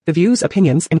The views,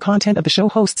 opinions, and content of the show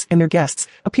hosts and their guests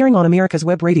appearing on America's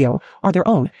Web Radio are their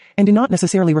own and do not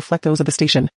necessarily reflect those of the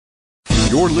station.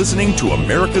 You're listening to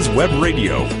America's Web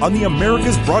Radio on the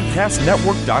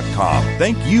AmericasBroadcastNetwork.com.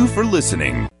 Thank you for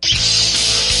listening.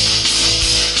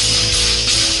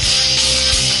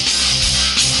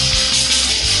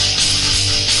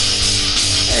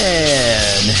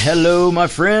 And hello, my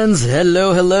friends.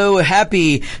 Hello.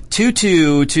 Happy Tuesday.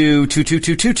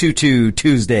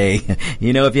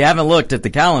 You know, if you haven't looked at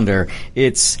the calendar,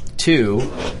 it's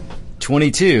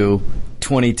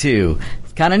 2/22/22.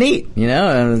 Kind of neat, you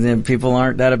know. People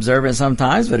aren't that observant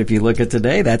sometimes, but if you look at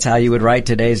today, that's how you would write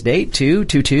today's date: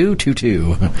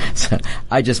 2/22/22. So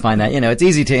I just find that, you know, it's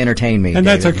easy to entertain me. And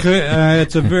David.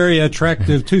 It's a very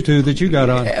attractive tutu that you got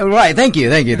on. Right? Thank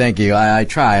you. I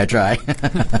try.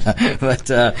 But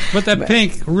that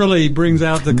pink really brings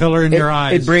out the color in your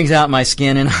eyes. It brings out my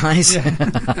skin and eyes.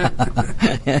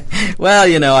 Yeah. Well,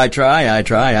 you know, I try.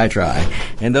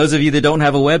 And those of you that don't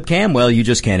have a webcam, well, you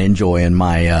just can't enjoy in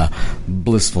my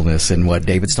blissfulness and what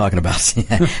David's talking about.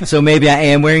 So maybe I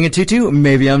am wearing a tutu,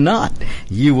 maybe I'm not.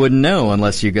 You wouldn't know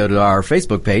unless you go to our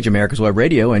Facebook page, America's Web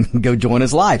Radio, and go join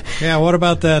us live. Yeah, what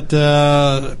about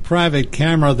that private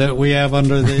camera that we have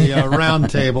under the round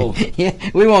table? Yeah,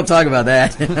 we won't talk about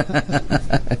that.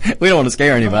 We don't want to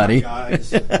scare anybody.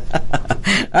 Guys.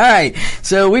 All right,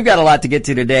 so we've got a lot to get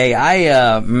to today.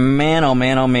 Man, oh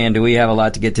man, do we have a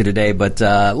lot to get to today. But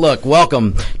look,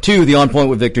 welcome to the On Point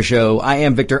with Victor show. I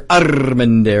am Victor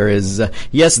Armendariz.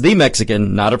 Yes, the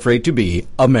Mexican, not afraid to be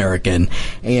American.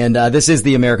 And this is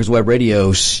the America's Web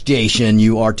Radio station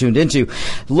you are tuned into.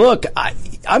 Look,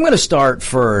 I'm going to start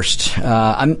first.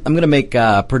 I'm going to make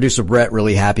producer Brett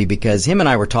really happy because him and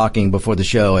I were talking before the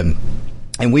show, and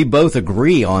we both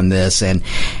agree on this, and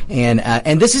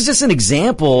this is just an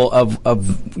example of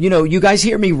you know, you guys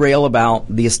hear me rail about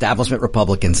the establishment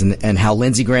Republicans and how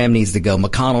Lindsey Graham needs to go,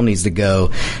 McConnell needs to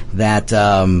go, that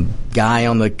guy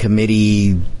on the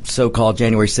committee, so-called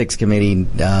January 6th committee,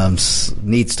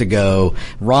 needs to go,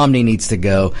 Romney needs to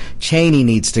go, Cheney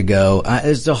needs to go.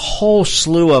 There's a whole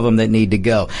slew of them that need to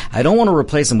go. I don't want to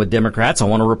replace them with Democrats. I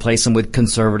want to replace them with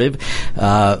conservative,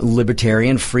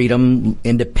 libertarian, freedom,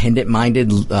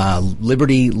 independent-minded,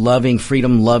 liberty-loving,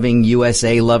 freedom-loving,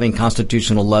 USA-loving,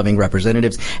 constitutional-loving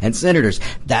representatives and senators.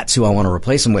 That's who I want to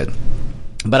replace them with.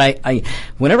 But I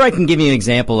whenever I can give you an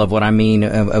example of what I mean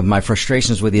of my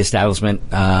frustrations with the establishment,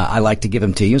 I like to give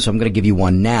them to you. So I'm going to give you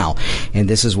one now. And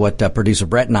this is what producer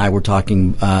Brett and I were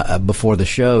talking before the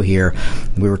show here.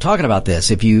 We were talking about this.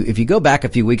 If you go back a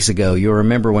few weeks ago, you'll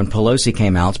remember when Pelosi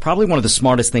came out. It's probably one of the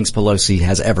smartest things Pelosi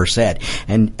has ever said.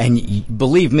 And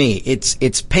believe me,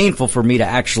 it's painful for me to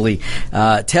actually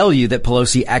tell you that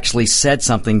Pelosi actually said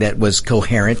something that was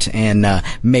coherent and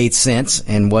made sense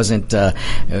and wasn't a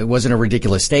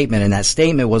ridiculous statement. And that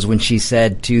statement was when she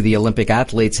said to the Olympic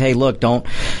athletes, hey, look, don't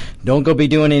go be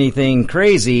doing anything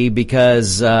crazy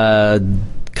because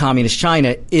communist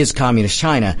China is communist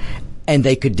China and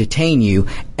they could detain you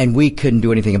and we couldn't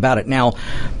do anything about it. Now,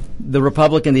 the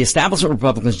establishment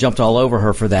Republicans jumped all over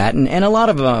her for that, and a lot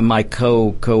of my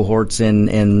cohorts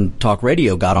in talk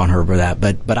radio got on her for that,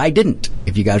 but I didn't.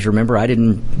 If you guys remember, I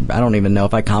don't even know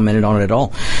if I commented on it at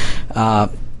all.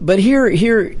 But here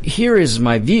is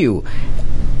my view.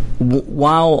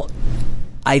 While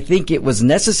I think it was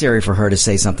necessary for her to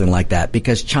say something like that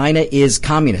because China is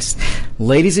communist.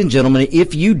 Ladies and gentlemen,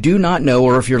 if you do not know,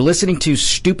 or if you're listening to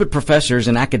stupid professors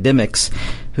and academics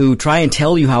who try and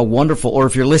tell you how wonderful, or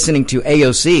if you're listening to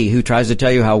AOC who tries to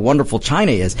tell you how wonderful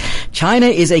China is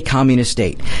a communist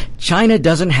state. China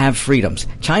doesn't have freedoms.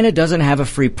 China doesn't have a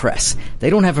free press. They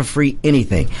don't have a free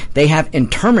anything. They have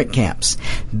internment camps.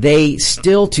 They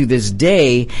still to this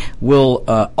day will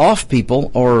off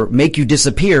people or make you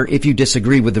disappear if you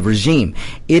disagree with the regime.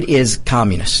 It is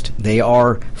communist. They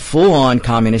are full-on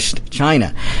communist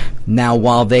China. Now,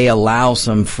 while they allow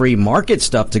some free market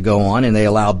stuff to go on and they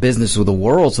allow business with the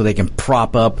world so they can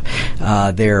prop up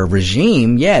their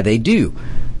regime, yeah, they do.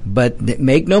 But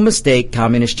make no mistake,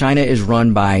 communist China is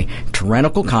run by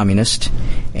tyrannical communists,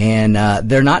 and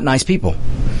they're not nice people.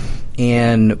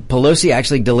 And Pelosi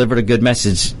actually delivered a good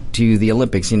message to the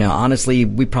Olympics. You know, honestly,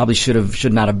 we probably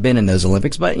should not have been in those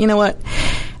Olympics. But you know what?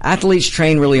 Athletes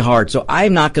train really hard. So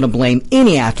I'm not going to blame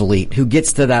any athlete who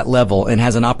gets to that level and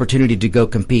has an opportunity to go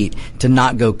compete to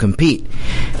not go compete.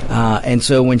 And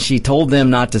so when she told them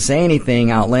not to say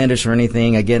anything outlandish or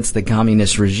anything against the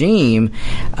communist regime,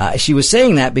 she was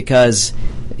saying that because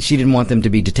she didn't want them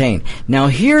to be detained. Now,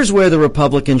 here's where the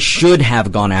Republicans should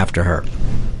have gone after her.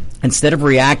 instead of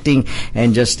reacting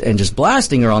and just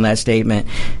blasting her on that statement,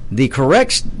 the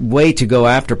correct way to go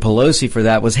after Pelosi for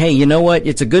that was, hey, you know what?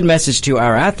 It's a good message to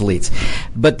our athletes,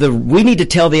 but we need to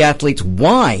tell the athletes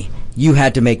why you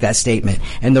had to make that statement.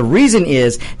 And the reason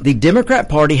is the Democrat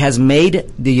Party has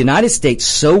made the United States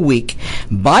so weak.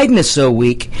 Biden is so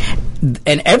weak.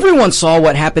 And everyone saw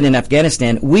what happened in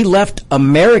Afghanistan. We left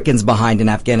Americans behind in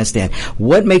Afghanistan.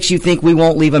 What makes you think we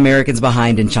won't leave Americans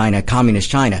behind in China, communist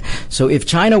China? So if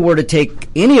China were to take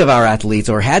any of our athletes,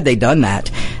 or had they done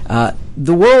that,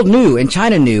 the world knew, and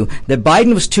China knew, that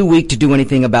Biden was too weak to do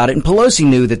anything about it, and Pelosi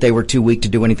knew that they were too weak to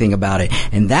do anything about it.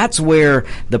 And that's where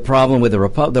the problem with the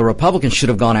Republicans should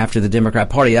have gone after the Democrat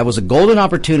Party. That was a golden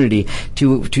opportunity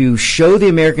to show the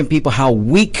American people how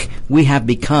weak we have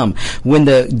become. When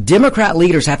the Democrat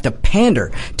leaders have to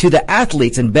pander to the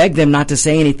athletes and beg them not to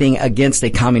say anything against a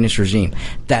communist regime,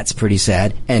 that's pretty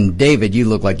sad. And David, you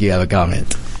look like you have a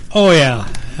comment. Oh, yeah.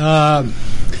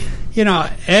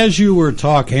 As you were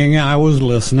talking, I was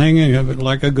listening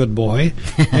like a good boy.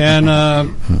 And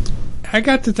I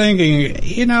got to thinking,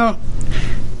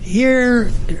 here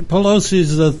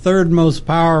Pelosi's the third most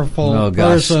powerful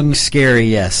person. Scary,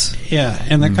 yes. Yeah,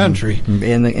 in the country.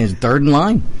 In third in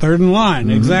line. Third in line,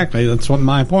 exactly. That's what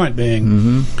my point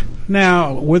being.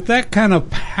 Now, with that kind of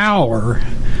power,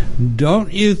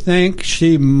 don't you think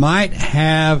she might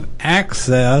have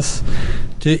access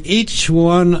to each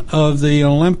one of the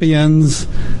Olympians'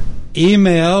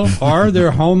 email or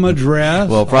their home address?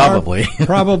 Well, probably.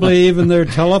 Probably even their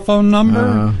telephone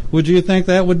number? Would you think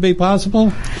that would be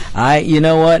possible? You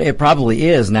know what? It probably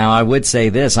is. Now, I would say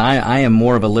this. I am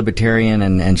more of a libertarian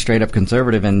and straight up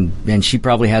conservative, and she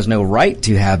probably has no right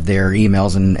to have their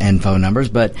emails and phone numbers,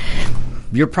 but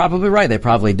you're probably right. They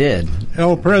probably did.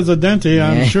 El Presidente,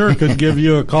 I'm sure, could give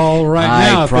you a call right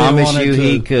now. I promise you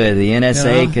he could. The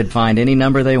NSA could find any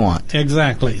number they want.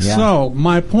 Exactly. Yeah. So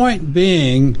my point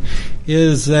being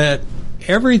is that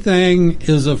everything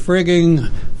is a frigging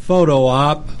photo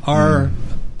op or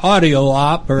audio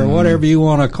op or whatever you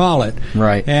want to call it.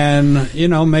 Right. And,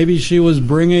 maybe she was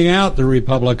bringing out the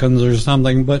Republicans or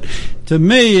something. But to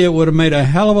me, it would have made a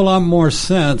hell of a lot more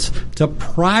sense to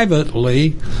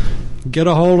privately get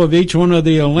a hold of each one of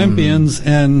the Olympians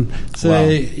and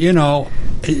say,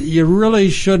 you really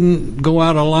shouldn't go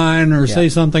out of line or say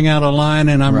something out of line,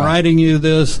 and I'm writing you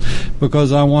this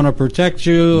because I want to protect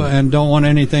you and don't want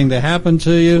anything to happen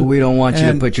to you. We don't want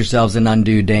you to put yourselves in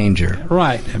undue danger.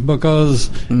 Right, because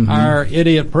our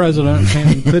idiot president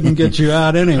couldn't get you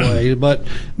out anyway. But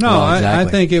no, exactly. I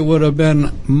think it would have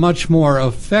been much more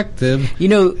effective.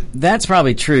 That's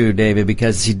probably true, David,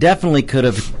 because he definitely could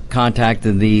have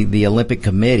contacted the Olympic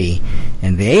Committee,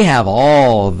 and they have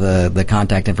all the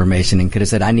contact information, and could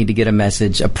have said, I need to get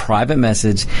a private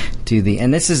message to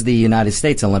and this is the United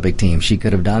States Olympic team. She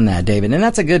could have done that, David, and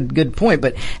that's a good point.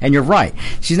 And you're right.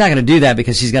 She's not going to do that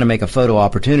because she's going to make a photo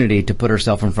opportunity to put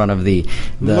herself in front of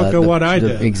what I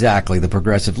did. Exactly, the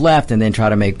progressive left, and then try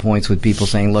to make points with people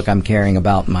saying, look, I'm caring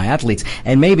about my athletes.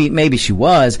 And maybe she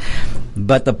was,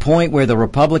 but the point where the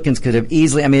Republicans could have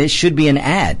easily, it should be an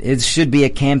ad. It should be a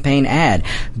campaign ad.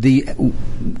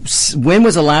 When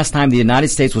was the last time the United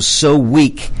States was so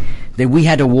weak that we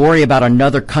had to worry about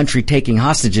another country taking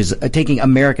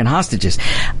American hostages?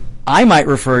 I might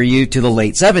refer you to the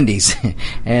late 70s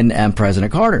and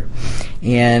President Carter.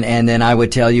 And then I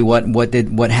would tell you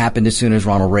what happened as soon as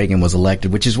Ronald Reagan was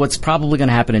elected, which is what's probably going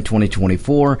to happen in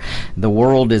 2024. The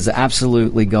world is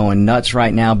absolutely going nuts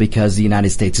right now because the United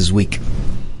States is weak.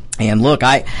 And look,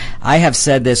 I have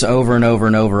said this over and over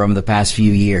and over the past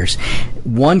few years.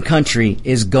 One country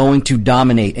is going to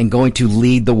dominate and going to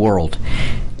lead the world.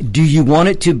 Do you want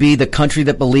it to be the country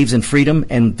that believes in freedom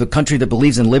and the country that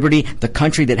believes in liberty, the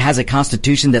country that has a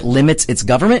constitution that limits its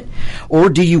government? Or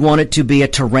do you want it to be a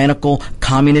tyrannical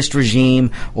communist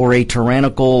regime or a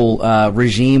tyrannical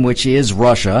regime, which is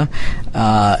Russia,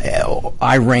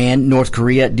 Iran, North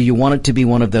Korea? Do you want it to be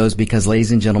one of those? Because,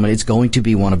 ladies and gentlemen, it's going to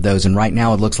be one of those. And right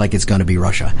now it looks like it's going to be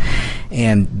Russia.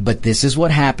 But this is what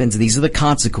happens. These are the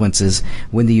consequences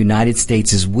when the United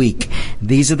States is weak.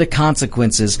 These are the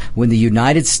consequences when the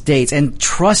United States, and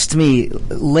trust me,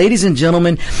 ladies and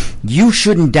gentlemen, you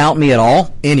shouldn't doubt me at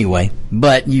all anyway,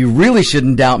 but you really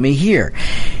shouldn't doubt me here.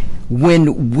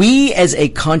 When we as a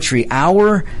country,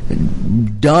 our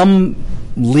dumb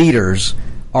leaders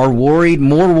are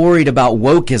more worried about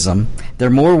wokeism They're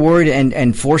more worried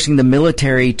and forcing the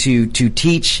military to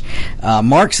teach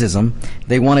Marxism.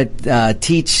 They want to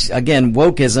teach, again,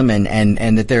 wokeism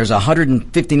and that there's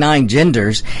 159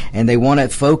 genders, and they want to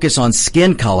focus on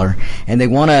skin color, and they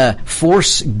want to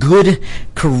force good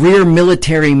career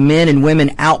military men and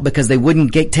women out because they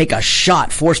wouldn't take a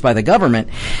shot forced by the government.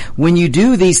 When you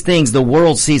do these things, the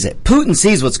world sees it. Putin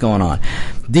sees what's going on.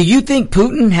 Do you think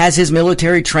Putin has his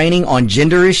military training on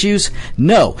gender issues?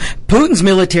 No. Putin's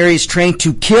military is trained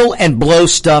to kill and blow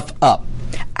stuff up.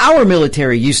 Our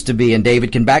military used to be, and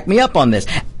David can back me up on this,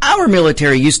 our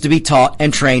military used to be taught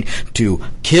and trained to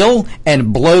kill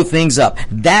and blow things up.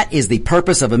 That is the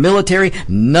purpose of a military,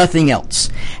 nothing else.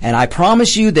 And I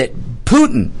promise you that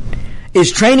Putin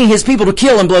is training his people to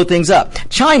kill and blow things up.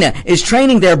 China is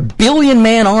training their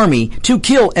billion-man army to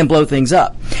kill and blow things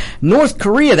up. North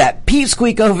Korea, that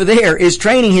peepsqueak over there, is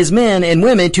training his men and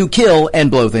women to kill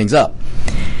and blow things up.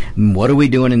 What are we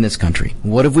doing in this country?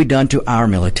 What have we done to our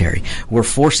military? We're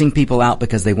forcing people out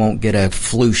because they won't get a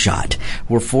flu shot.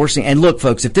 We're forcing, and look,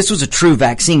 folks, if this was a true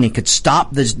vaccine and could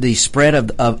stop the spread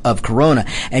of corona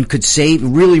and could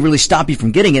really, really stop you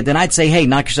from getting it, then I'd say, hey,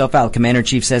 knock yourself out.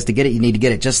 Commander-in-Chief says to get it, you need to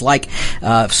get it, just like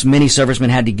many servicemen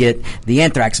had to get the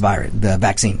anthrax virus, the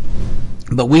vaccine.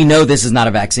 But we know this is not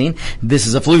a vaccine. This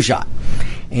is a flu shot.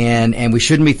 And we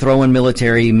shouldn't be throwing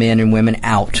military men and women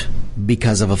out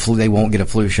because of a flu. They won't get a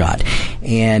flu shot.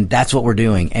 And that's what we're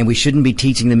doing. And we shouldn't be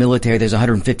teaching the military there's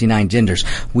 159 genders.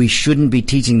 We shouldn't be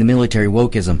teaching the military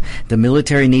wokeism. The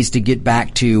military needs to get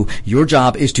back to your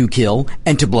job is to kill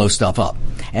and to blow stuff up.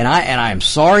 And I am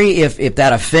sorry if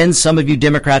that offends some of you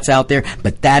Democrats out there,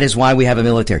 but that is why we have a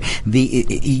military.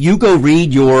 You go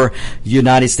read your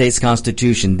United States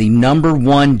Constitution. The number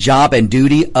one job and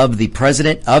duty of the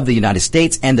President of the United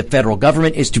States and the federal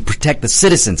government is to protect the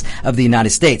citizens of the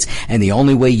United States. And the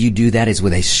only way you do that is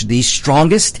with the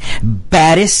strongest,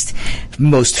 baddest,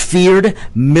 most feared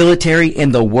military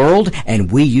in the world. And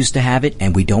we used to have it,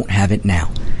 and we don't have it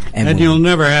now. And you'll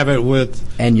never have it with...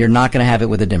 And you're not going to have it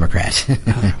with a Democrat.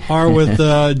 Or with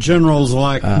generals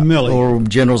like Milley. Or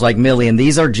generals like Milley. And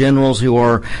these are generals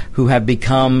who have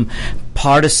become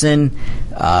partisan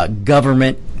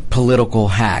government political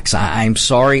hacks. I'm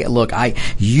sorry. Look,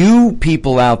 you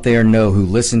people out there know who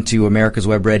listen to America's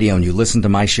Web Radio and you listen to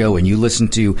my show and you listen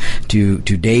to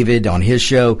David on his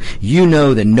show, you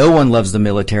know that no one loves the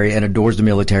military and adores the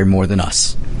military more than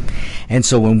us. And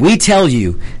so when we tell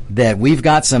you that we've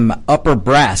got some upper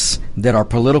brass that are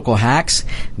political hacks,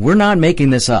 we're not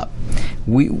making this up.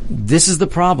 This is the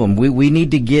problem. We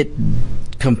need to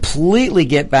completely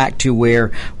get back to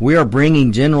where we are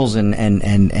bringing generals and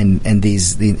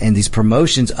these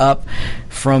promotions up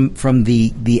from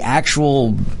the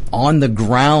actual on the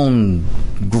ground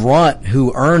grunt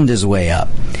who earned his way up.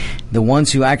 The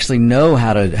ones who actually know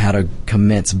how to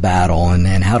commence battle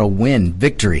and how to win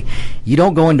victory. You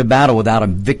don't go into battle without a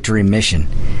victory mission.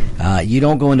 You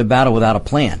don't go into battle without a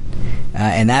plan.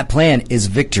 And that plan is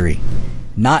victory.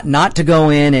 Not to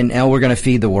go in and we're going to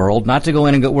feed the world. Not to go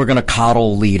in and we're going to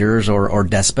coddle leaders or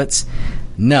despots.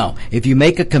 No. If you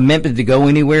make a commitment to go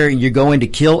anywhere, you're going to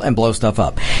kill and blow stuff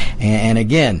up. And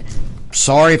again,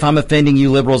 sorry if I'm offending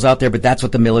you liberals out there, but that's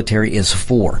what the military is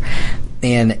for.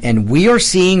 And we are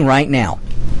seeing right now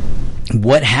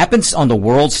what happens on the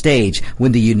world stage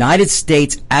when the United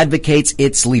States advocates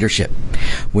its leadership.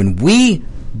 When we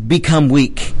become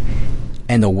weak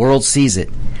and the world sees it,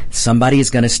 somebody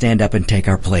is going to stand up and take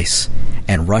our place.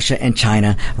 And Russia and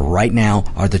China right now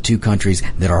are the two countries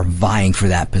that are vying for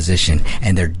that position.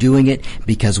 And they're doing it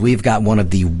because we've got one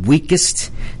of the weakest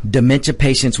dementia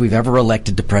patients we've ever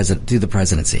elected to the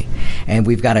presidency. And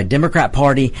we've got a Democrat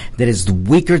Party that is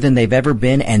weaker than they've ever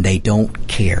been, and they don't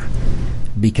care.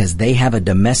 Because they have a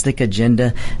domestic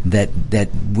agenda that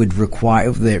would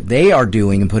require, they are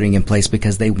doing and putting in place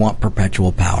because they want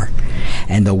perpetual power.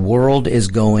 And the world is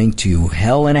going to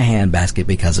hell in a handbasket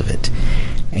because of it.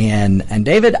 And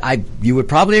David, you would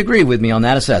probably agree with me on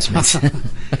that assessment.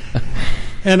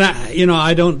 And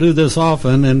I don't do this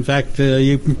often. In fact,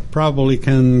 you probably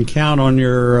can count on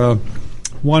your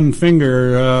one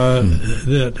finger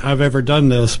that I've ever done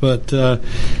this, but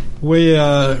we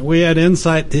had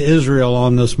Insight to Israel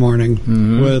on this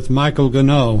morning with Michael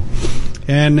Gano,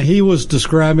 and he was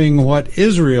describing what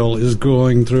Israel is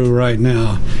going through right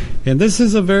now. And this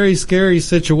is a very scary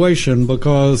situation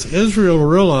because Israel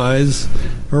realizes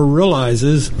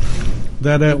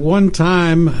that at one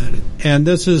time, and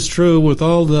this is true with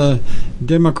all the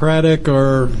democratic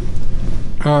or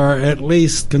at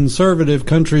least conservative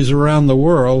countries around the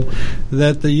world,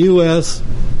 that the U.S.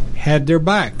 had their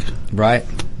back. Right.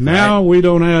 Now we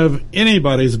don't have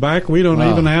anybody's back. We don't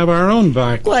even have our own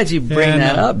back. Glad you bring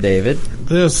that up, David.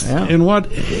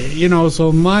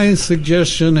 So my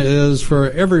suggestion is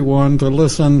for everyone to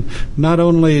listen, not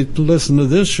only to listen to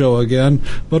this show again,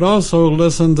 but also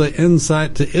listen to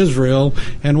Insight to Israel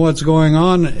and what's going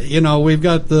on. We've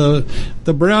got the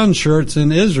brown shirts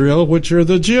in Israel, which are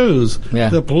the Jews. Yeah.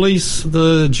 The police,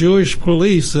 the Jewish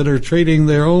police that are treating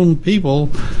their own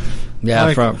people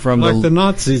from the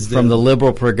Nazis did. From the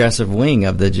liberal progressive wing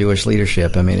of the Jewish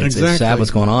leadership. I mean, it's sad what's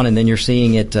going on, and then you're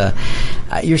seeing it.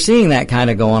 You're seeing that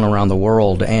kind of go on around the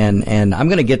world, and I'm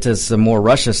going to get to some more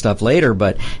Russia stuff later.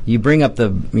 But you bring up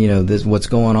this what's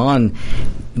going on.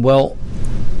 Well,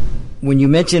 when you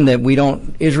mention that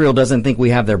Israel doesn't think we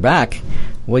have their back,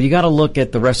 well, you got to look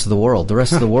at the rest of the world. The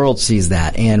rest of the world sees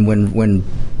that, and when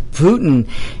Putin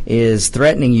is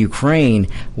threatening Ukraine,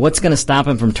 what's going to stop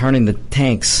him from turning the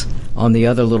tanks on the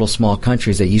other little small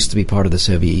countries that used to be part of the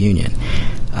Soviet Union?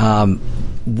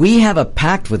 We have a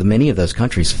pact with many of those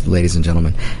countries, ladies and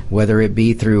gentlemen, whether it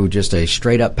be through just a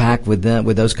straight-up pact with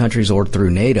those countries or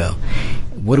through NATO.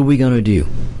 What are we going to do?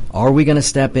 Are we going to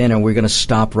step in and are we going to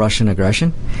stop Russian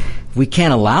aggression? We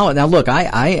can't allow it. Now, look,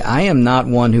 I am not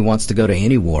one who wants to go to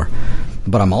any war.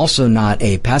 But I'm also not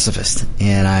a pacifist,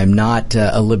 and I'm not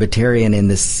a libertarian in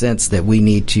the sense that we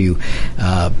need to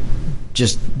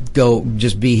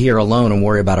just be here alone and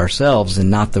worry about ourselves and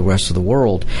not the rest of the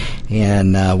world.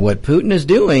 And what Putin is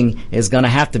doing is going to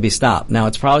have to be stopped. Now,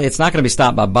 it's not going to be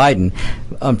stopped by Biden.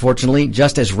 Unfortunately,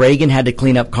 just as Reagan had to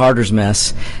clean up Carter's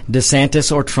mess,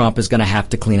 DeSantis or Trump is going to have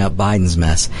to clean up Biden's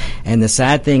mess. And the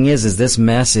sad thing is this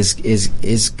mess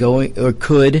is going or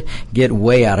could get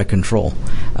way out of control.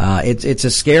 It's a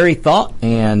scary thought,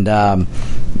 and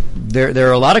there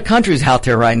are a lot of countries out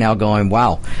there right now going,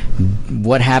 "Wow,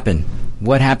 what happened?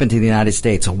 What happened to the United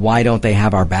States? Why don't they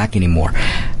have our back anymore?"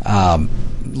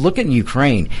 Look at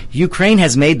Ukraine. Ukraine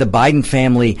has made the Biden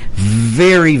family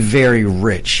very, very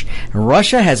rich.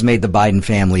 Russia has made the Biden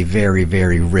family very,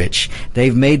 very rich.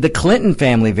 They've made the Clinton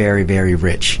family very, very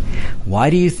rich. Why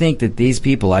do you think that these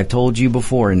people, I've told you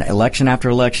before, in election after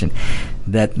election,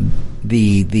 that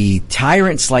the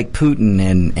tyrants like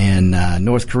Putin and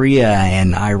North Korea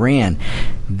and Iran,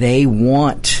 they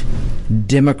want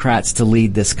Democrats to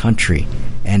lead this country,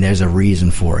 and there's a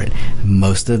reason for it.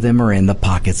 Most of them are in the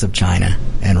pockets of China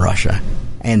and Russia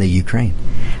and the Ukraine.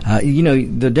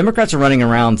 The Democrats are running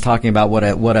around talking about what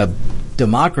a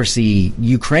democracy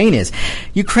Ukraine is.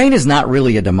 Ukraine is not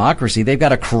really a democracy. They've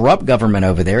got a corrupt government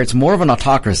over there. It's more of an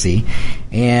autocracy,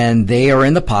 and they are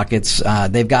in the pockets.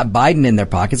 They've got Biden in their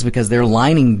pockets because they're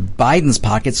lining Biden's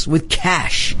pockets with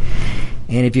cash.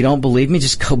 And if you don't believe me,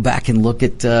 just go back and look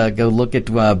at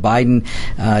Biden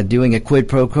doing a quid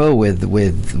pro quo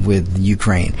with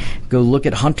Ukraine. Go look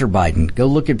at Hunter Biden. Go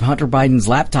look at Hunter Biden's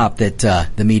laptop that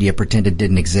the media pretended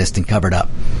didn't exist and covered up.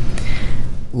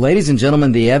 Ladies and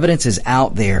gentlemen, the evidence is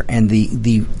out there, and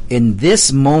in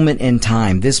this moment in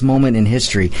time, this moment in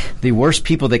history, the worst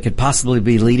people that could possibly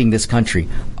be leading this country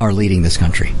are leading this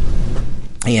country.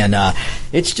 And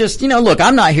it's just, look,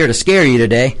 I'm not here to scare you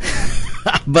today.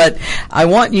 But I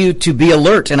want you to be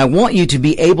alert, and I want you to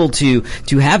be able to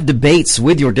have debates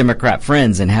with your Democrat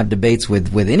friends and have debates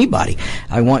with anybody.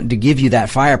 I want to give you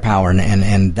that firepower,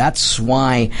 and that's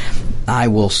why I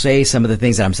will say some of the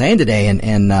things that I'm saying today.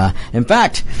 And in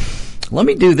fact, let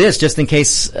me do this just in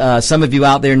case some of you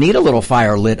out there need a little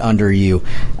fire lit under you.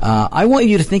 I want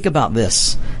you to think about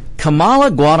this.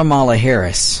 Kamala Guatemala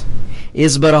Harris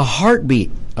is but a heartbeat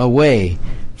away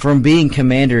from being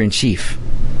commander-in-chief.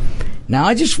 Now,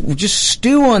 I just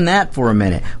stew on that for a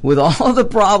minute. With all the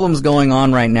problems going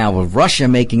on right now, with Russia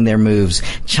making their moves,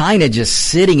 China just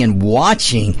sitting and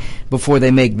watching before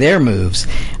they make their moves,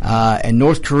 and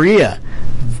North Korea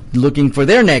looking for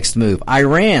their next move,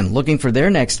 Iran looking for their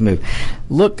next move.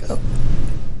 Look,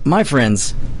 my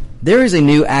friends, there is a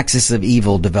new axis of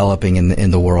evil developing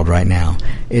in the world right now.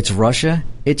 It's Russia,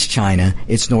 it's China,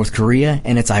 it's North Korea,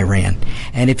 and it's Iran.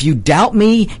 And if you doubt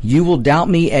me, you will doubt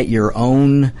me at your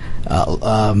own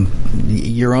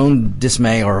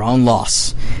dismay or own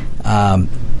loss.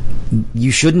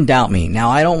 You shouldn't doubt me. Now,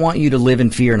 I don't want you to live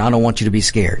in fear, and I don't want you to be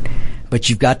scared. But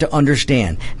you've got to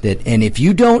understand that, and if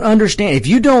you don't understand, if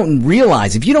you don't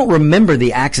realize, if you don't remember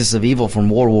the axis of evil from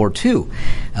World War II,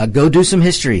 go do some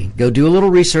history, go do a little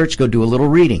research, go do a little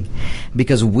reading,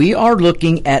 because we are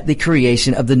looking at the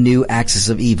creation of the new axis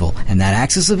of evil. And that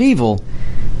axis of evil,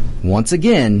 once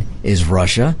again, is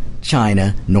Russia,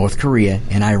 China, North Korea,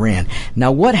 and Iran.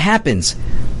 Now, what happens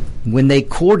when they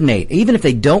coordinate, even if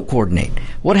they don't coordinate?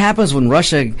 What happens when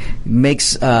Russia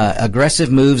makes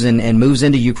aggressive moves and moves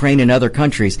into Ukraine and other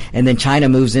countries, and then China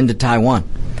moves into Taiwan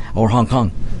or Hong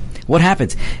Kong? What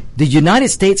happens? The United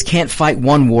States can't fight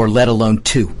one war, let alone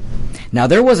two. Now,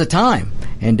 there was a time,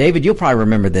 and David, you'll probably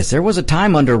remember this, there was a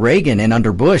time under Reagan and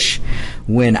under Bush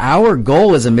when our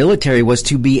goal as a military was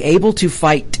to be able to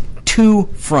fight two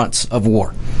fronts of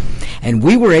war. And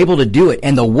we were able to do it,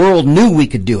 and the world knew we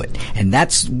could do it. And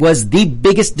that was the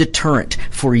biggest deterrent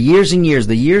for years and years.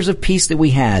 The years of peace that we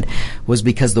had was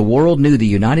because the world knew the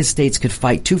United States could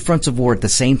fight two fronts of war at the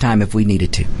same time if we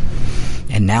needed to.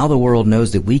 And now the world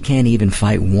knows that we can't even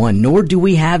fight one, nor do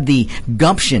we have the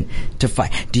gumption to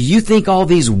fight. Do you think all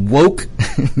these woke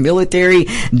military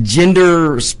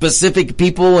gender-specific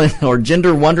people or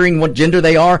gender wondering what gender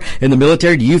they are in the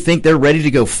military, do you think they're ready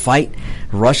to go fight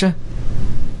Russia?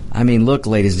 I mean, look,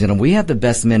 ladies and gentlemen, we have the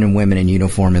best men and women in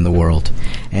uniform in the world,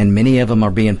 and many of them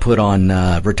are being put on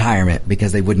retirement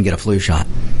because they wouldn't get a flu shot.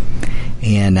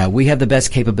 And we have the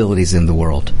best capabilities in the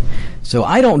world. So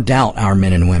I don't doubt our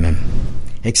men and women,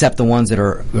 except the ones that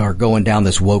are going down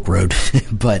this woke road.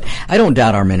 But I don't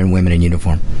doubt our men and women in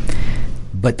uniform.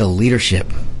 But the leadership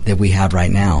that we have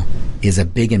right now is a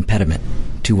big impediment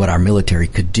to what our military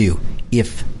could do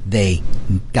if they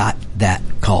got that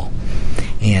call.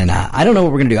 And I don't know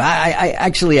what we're going to do.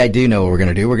 I do know what we're going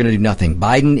to do. We're going to do nothing.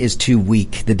 Biden is too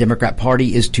weak. The Democrat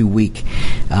Party is too weak.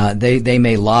 They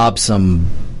may lob some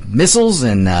missiles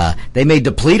and they may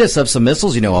deplete us of some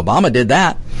missiles. You know, Obama did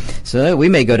that. So we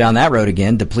may go down that road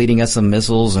again, depleting us some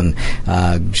missiles and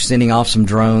sending off some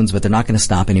drones, but they're not going to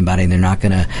stop anybody, and they're not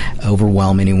going to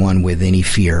overwhelm anyone with any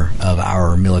fear of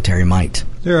our military might.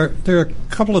 There are a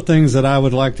couple of things that I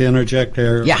would like to interject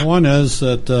there. Yeah. One is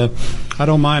that I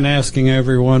don't mind asking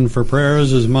everyone for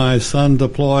prayers as my son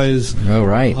deploys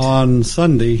on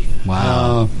Sunday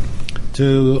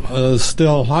to a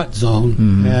still hot zone.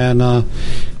 Mm-hmm. And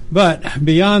but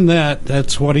beyond that,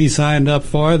 that's what he signed up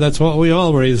for. That's what we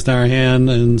all raised our hand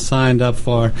and signed up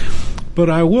for. But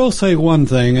I will say one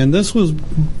thing, and this was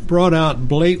brought out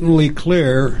blatantly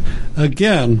clear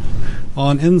again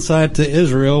on Insight to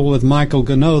Israel with Michael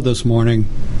Gano this morning,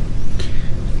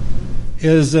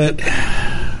 is that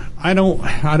I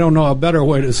don't know a better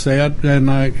way to say it,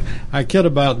 and I kid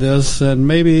about this, and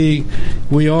maybe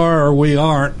we are or we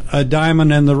aren't a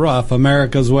diamond in the rough,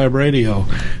 America's Web Radio.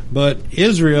 But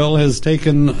Israel has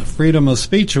taken freedom of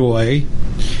speech away,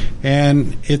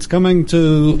 and it's coming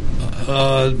to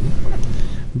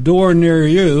door near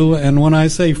you. And when I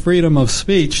say freedom of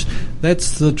speech,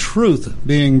 that's the truth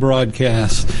being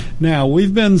broadcast. Now,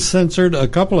 we've been censored a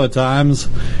couple of times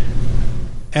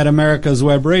at America's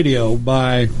Web Radio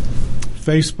by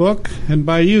Facebook and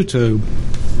by YouTube.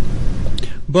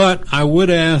 But I would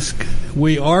ask,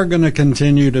 we are going to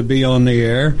continue to be on the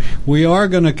air. We are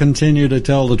going to continue to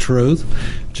tell the truth,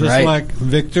 just like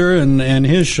Victor and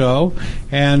his show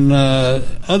and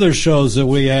other shows that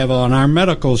we have on, our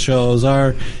medical shows,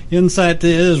 our Insight to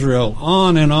Israel,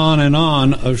 on and on and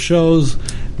on of shows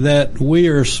that we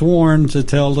are sworn to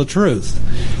tell the truth.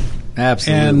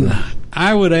 Absolutely. And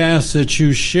I would ask that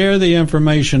you share the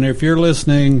information if you're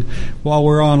listening while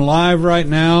we're on live right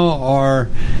now or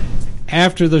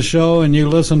after the show and you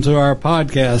listen to our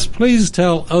podcast. Please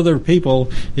tell other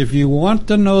people, if you want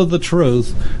to know the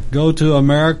truth, go to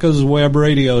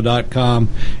americaswebradio.com.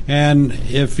 And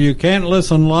if you can't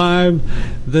listen live,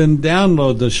 then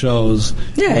download the shows.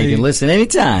 Yeah, you can listen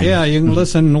anytime. Yeah, you can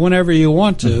listen whenever you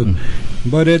want to.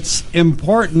 But it's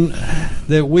important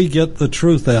that we get the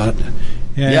truth out.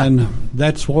 And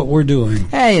that's what we're doing.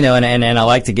 Hey, you know, and I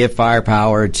like to give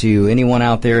firepower to anyone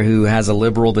out there who has a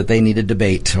liberal that they need to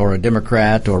debate, or a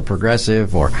Democrat, or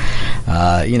progressive, or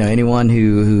anyone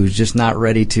who's just not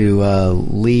ready to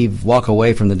walk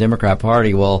away from the Democrat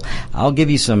Party. Well, I'll give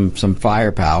you some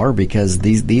firepower, because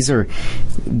these are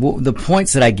the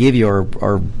points that I give you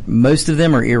are most of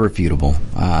them are irrefutable.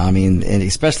 I mean, and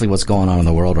especially what's going on in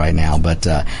the world right now. But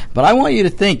I want you to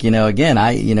think. Again,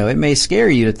 it may scare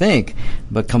you to think,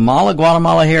 but Kamala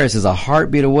Guatemala Harris is a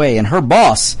heartbeat away, and her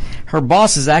boss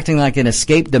is acting like an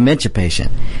escaped dementia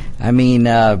patient. I mean,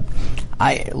 I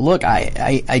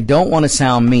don't want to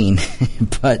sound mean,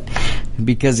 but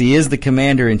because he is the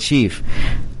commander-in-chief,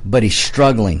 but he's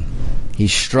struggling.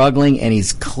 He's struggling, and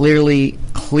he's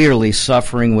clearly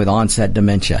suffering with onset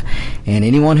dementia. And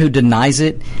anyone who denies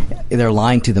it, they're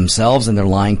lying to themselves and they're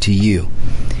lying to you.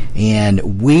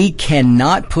 And we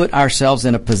cannot put ourselves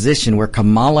in a position where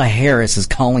Kamala Harris is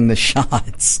calling the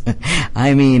shots.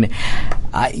 I mean,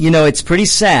 it's pretty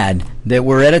sad that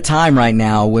we're at a time right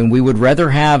now when we would rather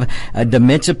have a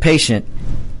dementia patient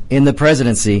in the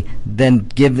presidency, then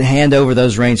hand over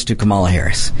those reins to Kamala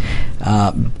Harris.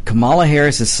 Kamala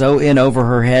Harris is so in over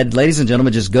her head. Ladies and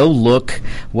gentlemen, just go look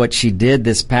what she did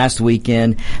this past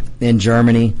weekend in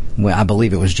Germany. Well, I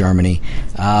believe it was Germany,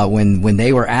 when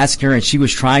they were asking her and she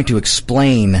was trying to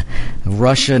explain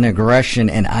Russian aggression,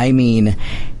 and I mean,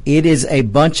 it is a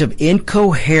bunch of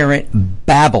incoherent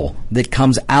babble that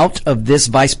comes out of this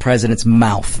vice president's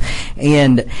mouth.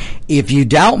 And if you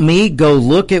doubt me, go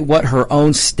look at what her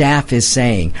own staff is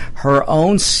saying. Her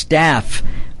own staff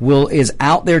is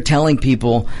out there telling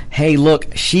people, hey, look,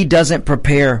 she doesn't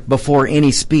prepare before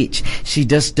any speech. She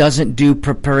just doesn't do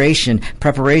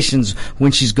preparations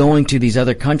when she's going to these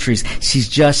other countries. She's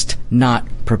just not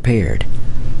prepared.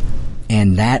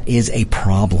 And that is a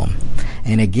problem.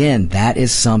 And again, that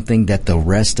is something that the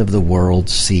rest of the world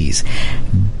sees.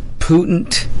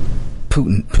 Putin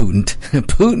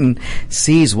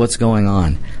sees what's going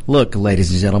on. Look, ladies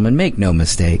and gentlemen, make no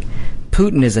mistake.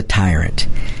 Putin is a tyrant.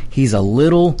 He's a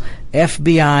little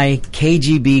FBI,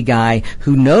 KGB guy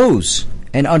who knows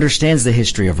and understands the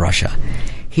history of Russia.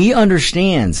 He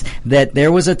understands that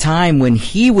there was a time when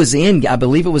he was in, I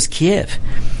believe it was Kiev,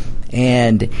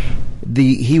 and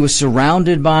he was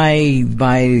surrounded by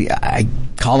I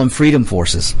call them freedom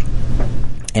forces.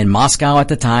 And Moscow at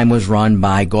the time was run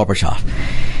by Gorbachev.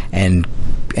 And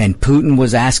Putin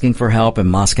was asking for help, and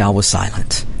Moscow was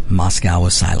silent. Moscow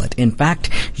was silent. In fact,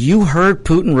 you heard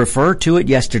Putin refer to it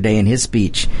yesterday in his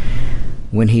speech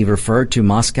when he referred to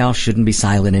Moscow shouldn't be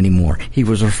silent anymore. He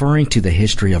was referring to the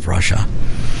history of Russia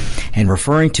and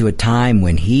referring to a time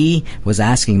when he was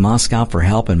asking Moscow for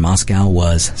help and Moscow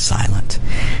was silent.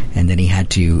 And then he had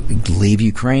to leave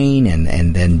Ukraine,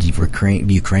 and then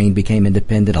Ukraine became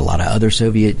independent. A lot of other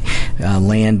Soviet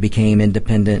land became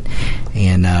independent,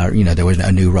 and there was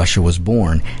a new Russia was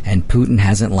born. And Putin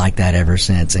hasn't liked that ever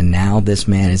since. And now this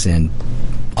man is in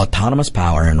autonomous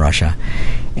power in Russia,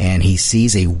 and he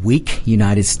sees a weak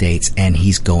United States, and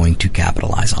he's going to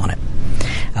capitalize on it.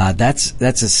 That's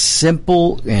a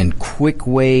simple and quick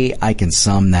way I can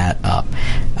sum that up.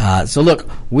 So look,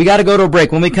 we got to go to a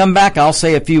break. When we come back, I'll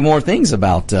say a few more things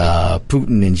about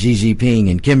Putin and Xi Jinping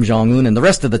and Kim Jong-un and the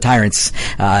rest of the tyrants.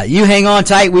 You hang on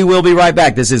tight. We will be right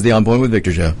back. This is the On Point with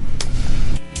Victor show.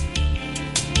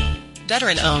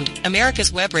 Veteran-owned,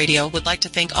 America's Web Radio would like to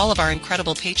thank all of our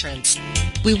incredible patrons.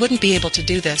 We wouldn't be able to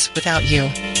do this without you.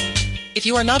 If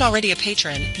you are not already a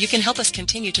patron, you can help us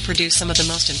continue to produce some of the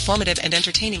most informative and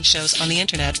entertaining shows on the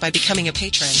internet by becoming a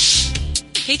patron.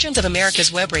 Patrons of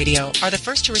America's Web Radio are the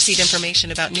first to receive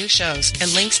information about new shows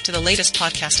and links to the latest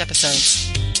podcast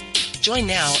episodes. Join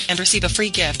now and receive a free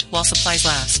gift while supplies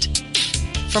last.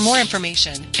 For more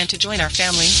information and to join our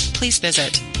family, please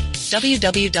visit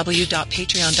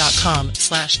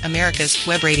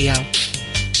www.patreon.com/americaswebradio.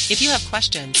 If you have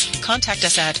questions, contact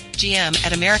us at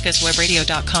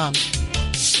gm@americaswebradio.com.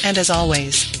 And as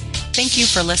always, thank you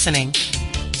for listening.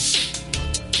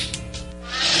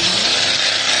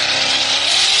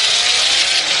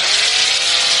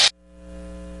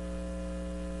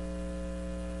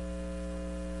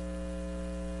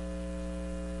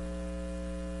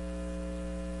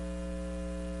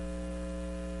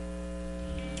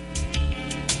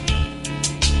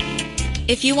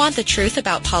 If you want the truth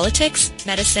about politics,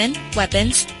 medicine,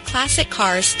 weapons, classic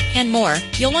cars, and more,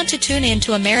 you'll want to tune in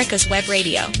to America's Web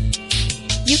Radio.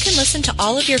 You can listen to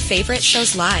all of your favorite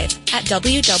shows live at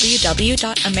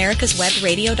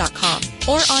www.americaswebradio.com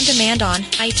or on demand on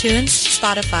iTunes,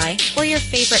 Spotify, or your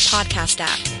favorite podcast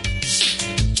app.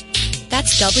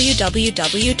 That's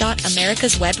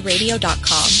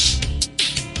www.americaswebradio.com.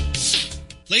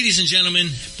 Ladies and gentlemen,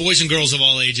 boys and girls of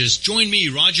all ages, join me,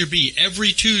 Roger B.,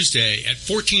 every Tuesday at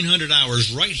 1400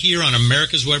 hours right here on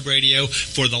America's Web Radio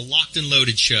for the Locked and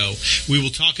Loaded Show. We will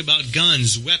talk about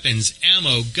guns, weapons,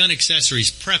 ammo, gun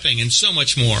accessories, prepping, and so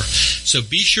much more. So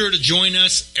be sure to join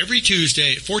us every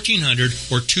Tuesday at 1400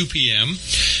 or 2 p.m.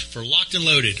 for Locked and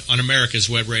Loaded on America's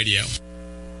Web Radio.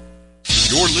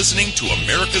 You're listening to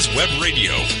America's Web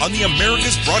Radio on the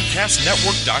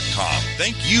AmericasBroadcastNetwork.com.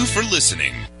 Thank you for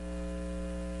listening.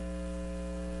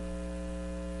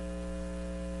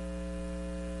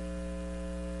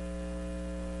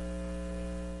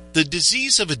 The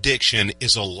disease of addiction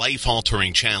is a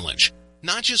life-altering challenge,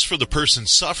 not just for the person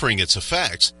suffering its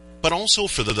effects, but also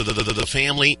for the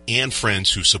family and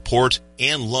friends who support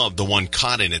and love the one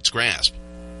caught in its grasp.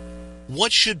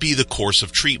 What should be the course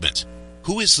of treatment?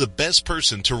 Who is the best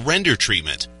person to render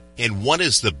treatment? And what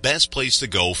is the best place to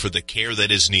go for the care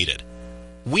that is needed?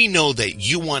 We know that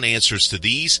you want answers to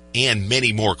these and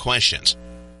many more questions.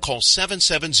 Call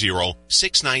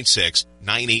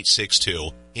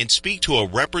 770-696-9862 and speak to a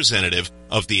representative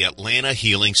of the Atlanta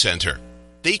Healing Center.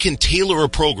 They can tailor a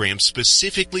program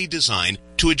specifically designed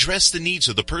to address the needs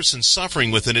of the person suffering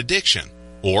with an addiction,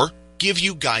 or give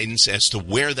you guidance as to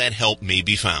where that help may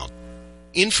be found.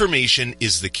 Information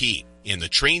is the key, and the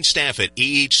trained staff at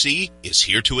AHC is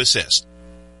here to assist.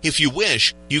 If you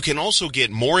wish, you can also get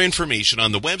more information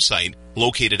on the website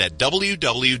located at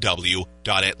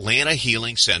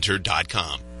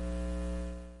www.atlantahealingcenter.com.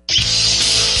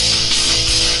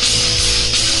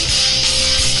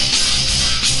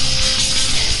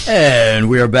 And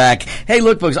we are back. Hey,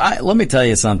 look, folks, let me tell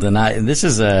you something. This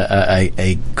is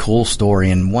a cool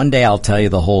story, and one day I'll tell you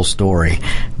the whole story.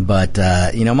 But,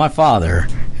 my father,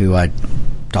 who I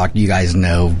talked to you guys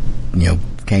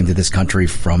came to this country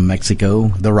from Mexico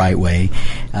the right way.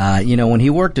 When he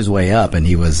worked his way up and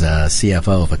he was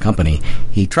CFO of a company,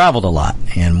 he traveled a lot.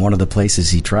 And one of the places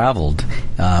he traveled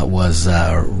was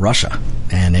Russia.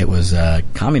 And it was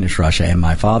communist Russia. And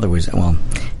my father was,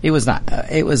 it was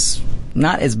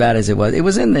not as bad as it was. It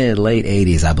was in the late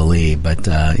 80s, I believe. But,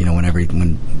 when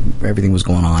everything was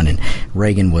going on and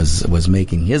Reagan was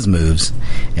making his moves,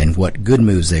 and what good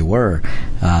moves they were.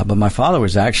 But my father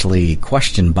was actually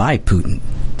questioned by Putin.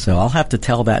 So I'll have to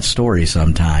tell that story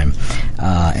sometime.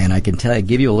 And I can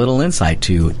give you a little insight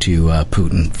to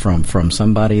Putin from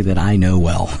somebody that I know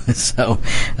well. So,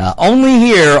 only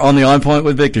here on the On Point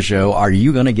with Victor show are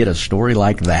you going to get a story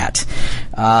like that.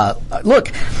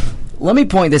 Look, let me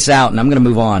point this out, and I'm going to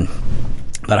move on.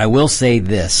 But I will say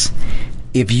this.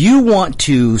 If you want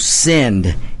to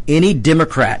send any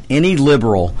Democrat, any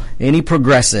liberal, any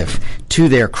progressive to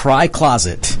their cry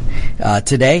closet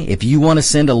today, if you want to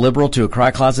send a liberal to a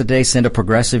cry closet today, send a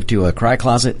progressive to a cry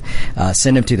closet,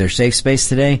 send them to their safe space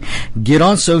today, get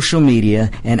on social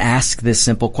media and ask this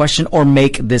simple question or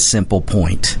make this simple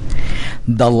point.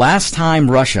 The last time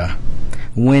Russia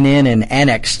went in and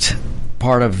annexed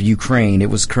part of Ukraine, it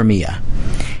was Crimea.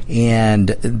 And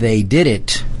they did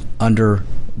it under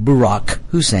Barack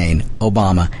Hussein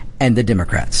Obama and the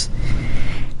Democrats.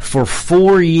 For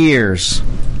 4 years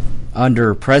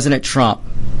under President Trump,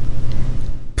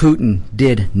 Putin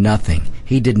did nothing.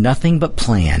 He did nothing but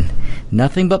plan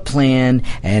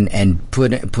and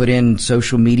put in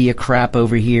social media crap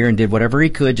over here and did whatever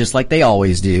he could, just like they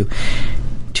always do,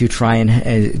 to try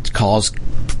and cause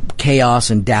chaos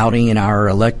and doubting in our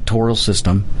electoral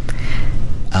system,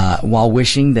 while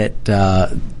wishing that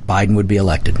Biden would be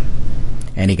elected.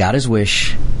 And he got his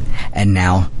wish, and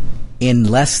now in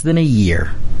less than a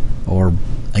year, or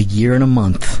a year and a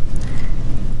month,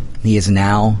 he is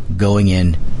now going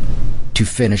in to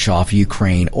finish off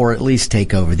Ukraine, or at least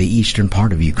take over the eastern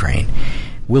part of Ukraine.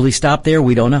 Will he stop there?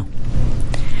 We don't know.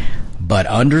 But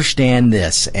understand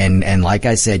this, and like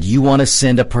I said, you want to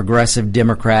send a progressive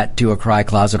Democrat to a cry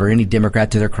closet, or any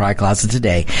Democrat to their cry closet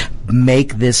today,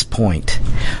 make this point.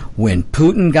 When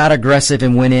Putin got aggressive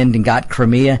and went in and got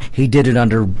Crimea, he did it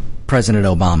under President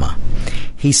Obama.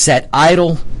 He sat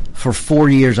idle for 4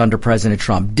 years under President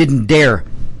Trump, didn't dare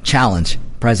challenge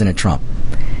President Trump.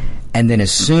 And then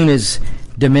as soon as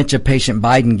dementia patient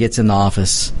Biden gets in the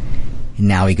office,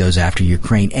 now he goes after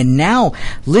Ukraine. And now,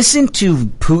 listen to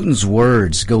Putin's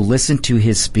words. Go listen to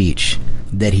his speech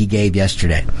that he gave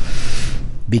yesterday.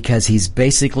 Because he's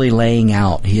basically laying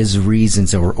out his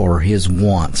reasons or his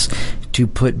wants to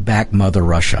put back Mother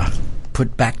Russia.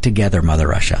 Put back together Mother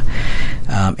Russia.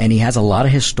 And he has a lot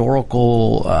of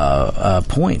historical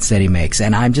points that he makes.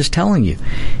 And I'm just telling you,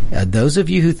 those of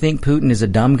you who think Putin is a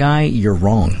dumb guy, you're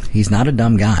wrong. He's not a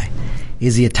dumb guy.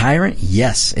 Is he a tyrant?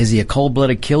 Yes. Is he a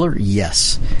cold-blooded killer?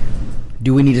 Yes.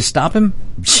 Do we need to stop him?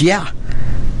 Yeah.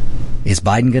 Is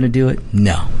Biden going to do it?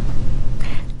 No.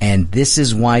 And this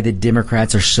is why the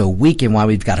Democrats are so weak and why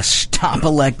we've got to stop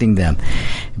electing them.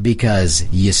 Because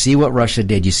you see what Russia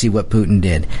did. You see what Putin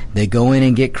did. They go in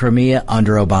and get Crimea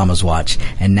under Obama's watch.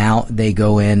 And now they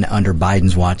go in under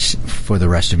Biden's watch for the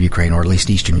rest of Ukraine, or at least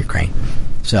eastern Ukraine.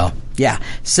 So, yeah,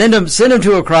 send them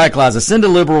to a cry closet. Send a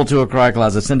liberal to a cry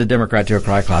closet. Send a Democrat to a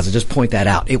cry closet. Just point that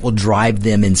out. It will drive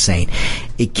them insane.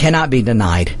 It cannot be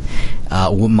denied.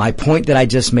 My point that I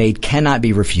just made cannot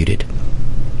be refuted.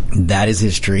 That is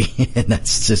history, and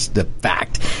that's just the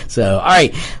fact. So, all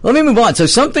right, let me move on. So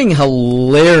something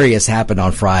hilarious happened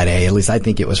on Friday. At least I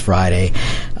think it was Friday.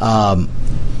 I'm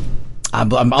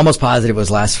almost positive it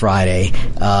was last Friday.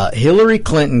 Hillary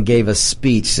Clinton gave a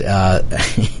speech, and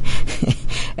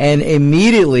And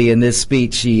immediately in this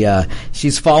speech,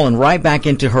 she's fallen right back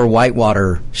into her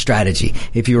Whitewater strategy.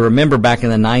 If you remember back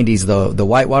in the 90s, the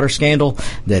Whitewater scandal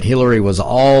that Hillary was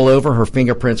all over, her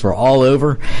fingerprints were all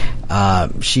over.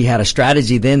 She had a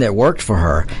strategy then that worked for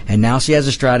her, and now she has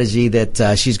a strategy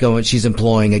that she's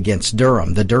employing against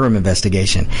Durham, the Durham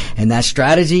investigation. And that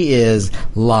strategy is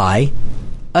lie,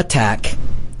 attack,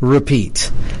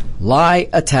 repeat. Lie,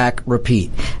 attack,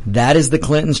 repeat. That is the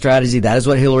Clinton strategy. That is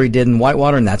what Hillary did in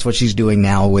Whitewater, and that's what she's doing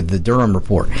now with the Durham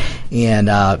report. And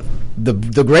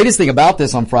the greatest thing about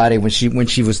this on Friday, when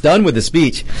she was done with the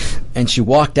speech and she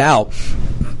walked out,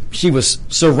 she was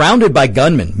surrounded by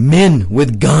gunmen, men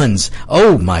with guns.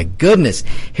 Oh my goodness.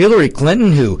 Hillary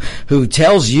Clinton, who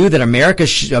tells you that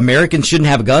Americans shouldn't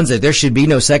have guns, that there should be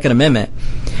no Second Amendment.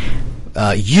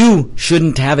 You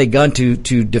shouldn't have a gun to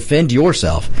defend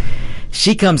yourself.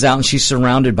 She comes out and she's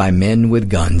surrounded by men with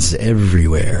guns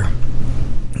everywhere.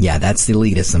 Yeah, that's the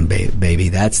elitism, baby.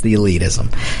 That's the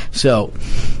elitism. So,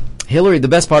 Hillary, the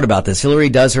best part about this, Hillary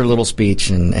does her little speech,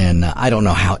 and I don't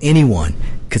know how anyone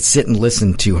could sit and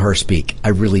listen to her speak. I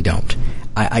really don't.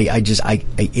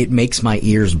 It makes my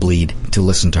ears bleed to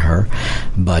listen to her.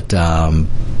 But,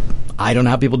 I don't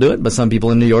know how people do it, but some people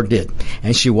in New York did.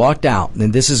 And she walked out,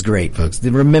 and this is great, folks.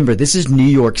 Remember, this is New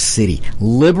York City,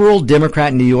 liberal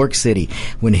Democrat New York City.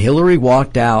 When Hillary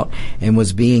walked out and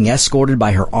was being escorted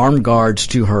by her armed guards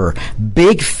to her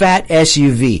big fat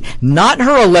SUV, not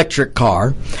her electric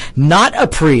car, not a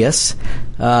Prius,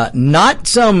 not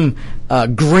some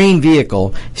green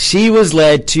vehicle. She was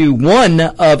led to one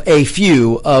of a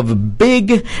few of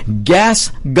big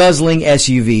gas-guzzling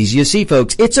SUVs. You see,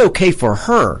 folks, it's okay for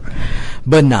her,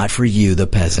 but not for you, the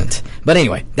peasant. But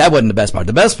anyway, that wasn't the best part.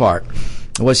 The best part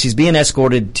was she's being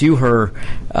escorted to her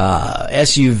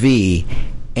SUV,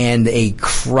 and a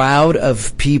crowd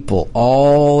of people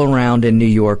all around in New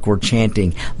York were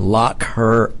chanting, "Lock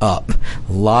her up,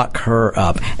 lock her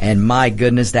up." And my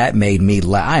goodness, that made me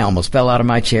I almost fell out of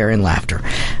my chair in laughter.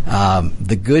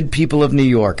 The good people of New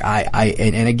York,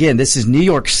 and again, this is New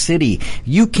York City.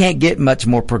 You can't get much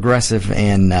more progressive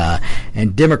and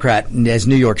Democrat as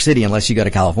New York City unless you go to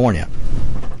California.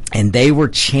 And they were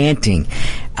chanting,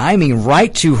 I mean,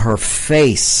 right to her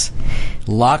face,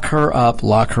 "Lock her up,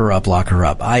 lock her up, lock her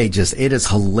up." It is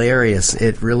hilarious.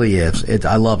 It really is.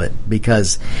 I love it,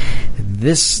 because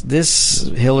this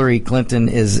Hillary Clinton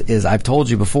is, I've told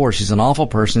you before, she's an awful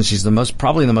person. She's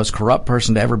probably the most corrupt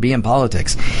person to ever be in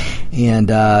politics. And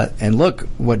look,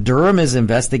 what Durham is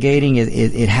investigating,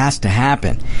 it has to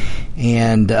happen.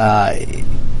 And,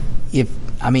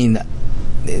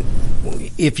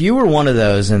 if you were one of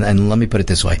those, and let me put it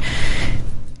this way,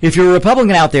 if you're a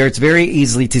Republican out there, it's very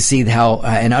easily to see how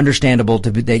and understandable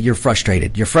that you're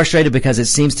frustrated. You're frustrated because it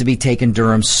seems to be taking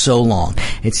Durham so long.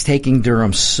 It's taking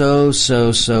Durham so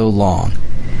long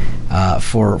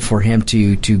for him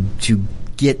to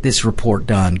get this report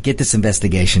done, get this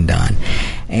investigation done.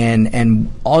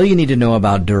 And all you need to know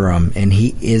about Durham, and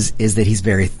he is that he's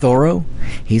very thorough.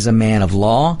 He's a man of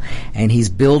law, and he's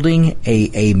building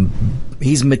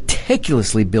he's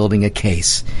meticulously building a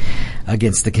case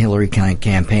against the Hillary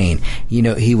campaign. You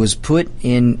know, he was put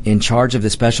in charge of the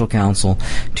special counsel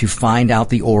to find out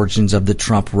the origins of the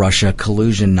Trump-Russia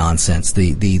collusion nonsense,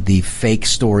 the fake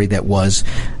story that was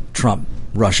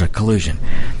Trump-Russia collusion.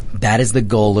 That is the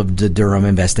goal of the Durham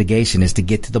investigation, is to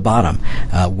get to the bottom.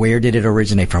 Where did it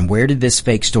originate from? Where did this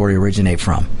fake story originate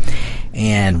from?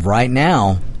 And right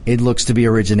now, it looks to be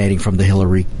originating from the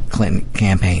Hillary Clinton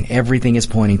campaign. Everything is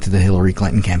pointing to the Hillary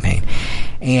Clinton campaign.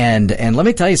 And let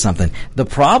me tell you something. The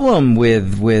problem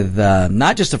with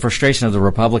not just the frustration of the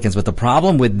Republicans, but the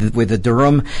problem with the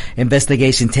Durham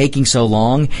investigation taking so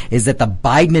long is that the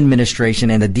Biden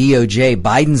administration and the DOJ,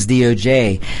 Biden's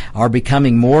DOJ, are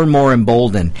becoming more and more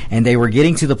emboldened, and they were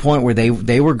getting to the point where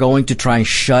they were going to try and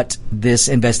shut this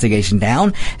investigation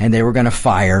down, and they were going to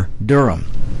fire Durham.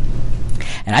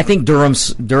 And I think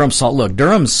Durham's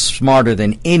smarter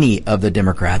than any of the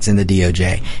Democrats in the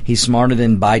DOJ. He's smarter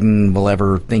than Biden will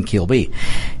ever think he'll be.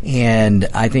 And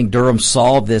I think Durham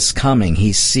saw this coming.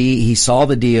 He saw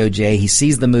the DOJ. He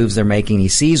sees the moves they're making. He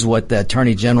sees what the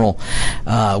Attorney General,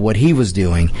 what he was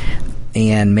doing,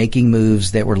 and making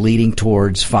moves that were leading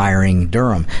towards firing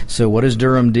Durham. So what does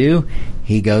Durham do?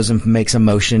 he goes and makes a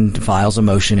motion, files a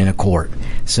motion in a court,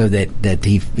 so that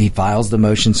he files the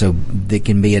motion so there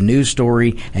can be a news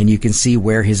story and you can see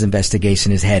where his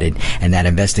investigation is headed. And that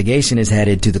investigation is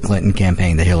headed to the Clinton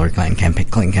campaign, the Hillary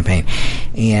Clinton campaign.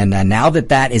 And now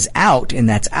that is out, and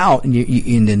that's out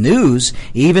in the news,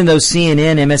 even though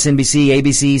CNN, MSNBC,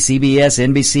 ABC, CBS,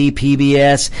 NBC,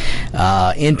 PBS,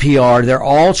 NPR, they're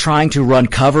all trying to run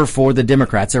cover for the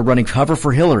Democrats. They're running cover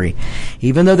for Hillary.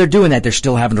 Even though they're doing that, they're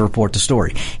still having to report the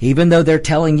story. Even though they're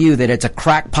telling you that it's a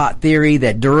crackpot theory,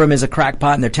 that Durham is a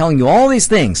crackpot, and they're telling you all these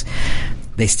things,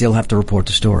 they still have to report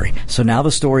the story. So now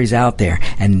the story's out there,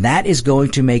 and that is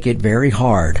going to make it very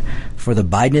hard for the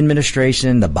Biden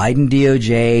administration, the Biden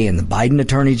DOJ, and the Biden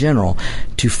Attorney General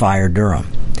to fire Durham.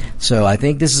 So I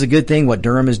think this is a good thing. What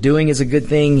Durham is doing is a good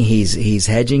thing. He's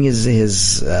hedging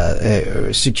his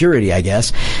security, I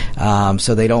guess,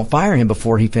 so they don't fire him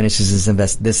before he finishes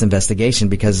this investigation.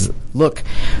 Because look,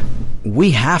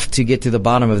 we have to get to the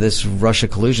bottom of this Russia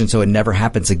collusion so it never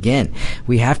happens again.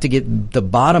 We have to get the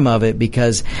bottom of it,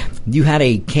 because you had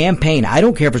a campaign. I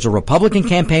don't care if it's a Republican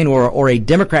campaign or a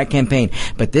Democrat campaign,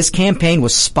 but this campaign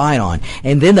was spied on,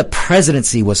 and then the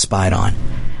presidency was spied on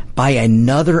by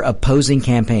another opposing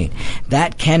campaign.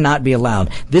 That cannot be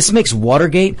allowed. This makes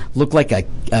Watergate look like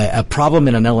a problem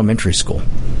in an elementary school.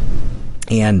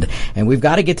 And we've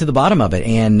got to get to the bottom of it.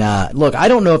 And look, I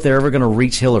don't know if they're ever going to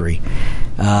reach Hillary.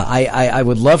 I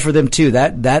would love for them to.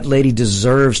 That lady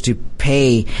deserves to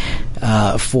pay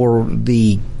for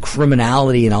the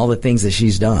criminality and all the things that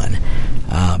she's done.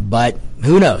 But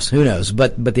who knows? Who knows?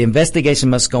 But the investigation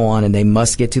must go on, and they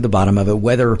must get to the bottom of it.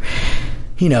 Whether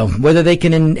they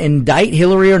can indict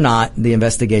Hillary or not, the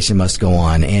investigation must go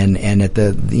on. And at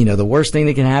the worst thing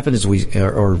that can happen is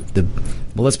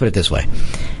let's put it this way.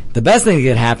 The best thing that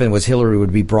could happen was Hillary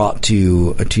would be brought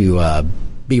to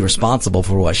be responsible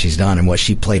for what she's done and what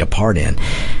she played a part in.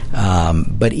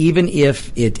 But even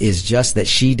if it is just that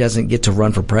she doesn't get to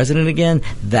run for president again,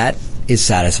 that is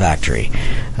satisfactory.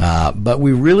 But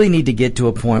we really need to get to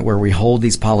a point where we hold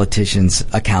these politicians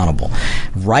accountable.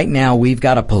 Right now, we've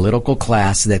got a political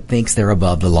class that thinks they're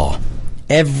above the law.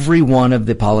 Every one of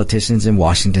the politicians in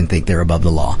Washington think they're above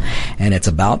the law. And it's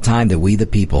about time that we, the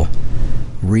people,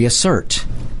 reassert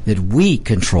that we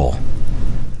control,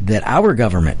 that our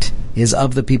government is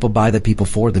of the people, by the people,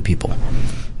 for the people.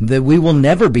 That we will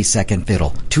never be second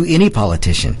fiddle to any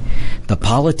politician. The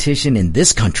politician in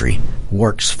this country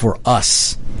works for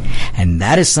us. And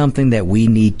that is something that we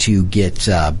need to get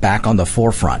back on the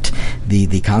forefront,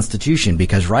 the Constitution,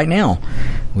 because right now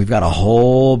we've got a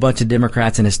whole bunch of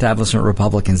Democrats and establishment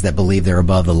Republicans that believe they're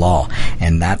above the law,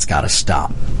 and that's got to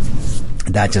stop.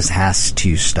 That just has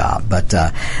to stop. But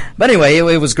anyway,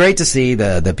 it was great to see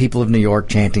the people of New York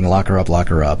chanting "Lock her up, lock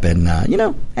her up." And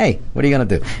hey, what are you going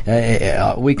to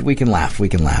do? We can laugh.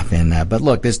 And but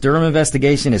look, this Durham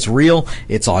investigation, it's real.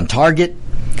 It's on target.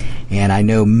 And I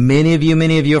know many of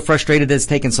you are frustrated that it's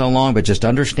taken so long, but just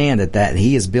understand that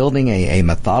he is building a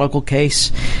methodical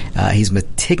case. He's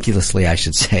meticulously, I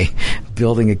should say,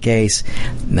 building a case,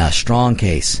 a strong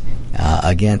case,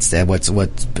 against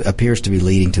what appears to be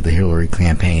leading to the Hillary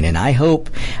campaign. And I hope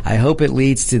it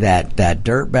leads to that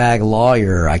dirtbag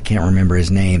lawyer, I can't remember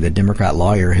his name, the Democrat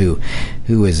lawyer who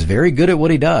is very good at what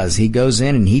he does. He goes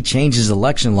in and he changes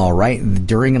election law right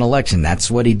during an election. That's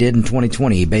what he did in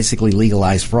 2020. He basically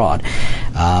legalized fraud.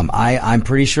 I'm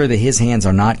pretty sure that his hands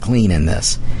are not clean in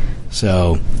this.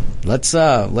 So let's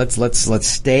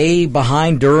stay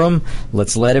behind Durham.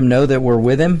 Let's let him know that we're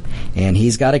with him, and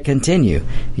he's got to continue.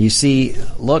 You see,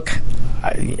 look,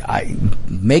 I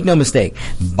make no mistake.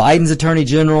 Biden's Attorney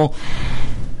General,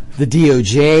 the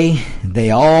DOJ,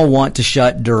 they all want to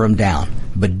shut Durham down.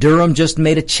 But Durham just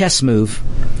made a chess move,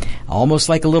 almost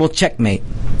like a little checkmate,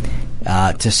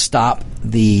 to stop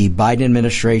the Biden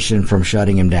administration from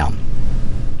shutting him down.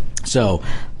 So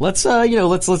let's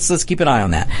keep an eye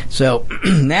on that. So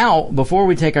now, before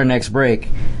we take our next break,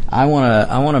 I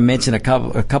want to mention a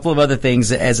couple of other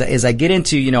things as I get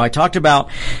into. I talked about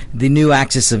the new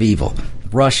axis of evil: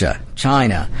 Russia,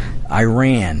 China,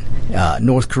 Iran,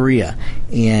 North Korea,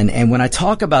 and when I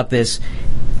talk about this,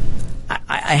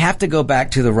 I have to go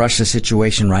back to the Russia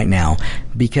situation right now,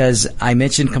 because I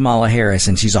mentioned Kamala Harris,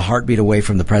 and she's a heartbeat away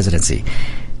from the presidency.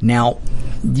 Now,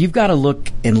 you've got to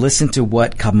look and listen to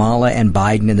what Kamala and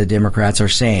Biden and the Democrats are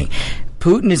saying.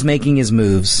 Putin is making his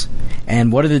moves,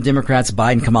 and what are the Democrats,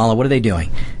 Biden, Kamala, what are they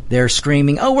doing? They're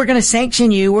screaming, "Oh, we're going to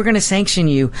sanction you, we're going to sanction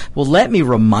you." Well, let me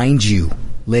remind you,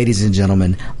 ladies and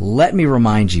gentlemen, let me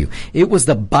remind you, it was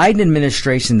the Biden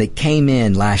administration that came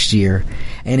in last year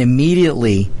and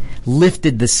immediately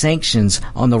lifted the sanctions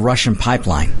on the Russian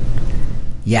pipeline.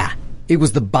 Yeah. It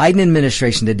was the Biden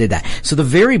administration that did that. So the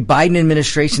very Biden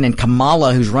administration and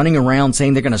Kamala, who's running around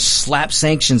saying they're going to slap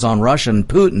sanctions on Russia and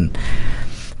Putin,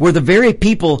 were the very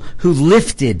people who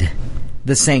lifted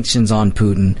the sanctions on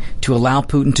Putin to allow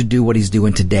Putin to do what he's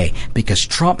doing today, because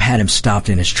Trump had him stopped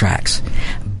in his tracks.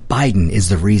 Biden is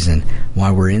the reason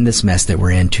why we're in this mess that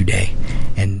we're in today.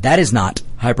 And that is not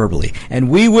hyperbole. And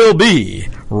we will be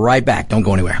right back. Don't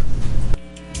go anywhere.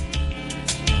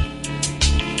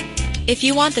 If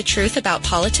you want the truth about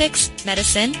politics,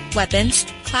 medicine, weapons,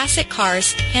 classic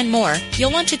cars, and more,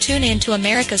 you'll want to tune in to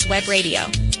America's Web Radio.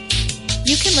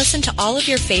 You can listen to all of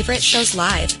your favorite shows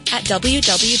live at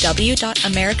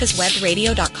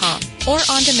www.americaswebradio.com or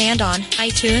on demand on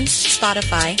iTunes,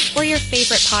 Spotify, or your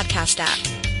favorite podcast app.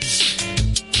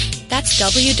 That's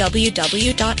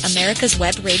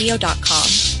www.americaswebradio.com.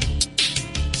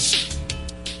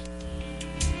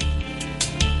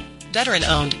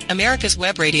 Veteran-owned, America's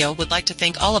Web Radio would like to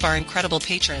thank all of our incredible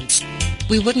patrons.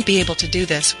 We wouldn't be able to do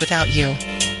this without you.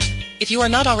 If you are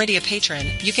not already a patron,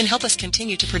 you can help us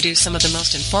continue to produce some of the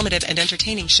most informative and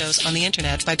entertaining shows on the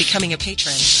internet by becoming a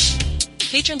patron.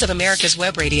 Patrons of America's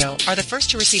Web Radio are the first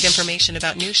to receive information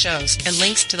about new shows and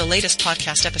links to the latest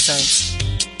podcast episodes.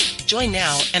 Join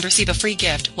now and receive a free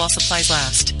gift while supplies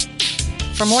last.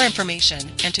 For more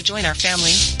information and to join our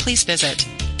family, please visit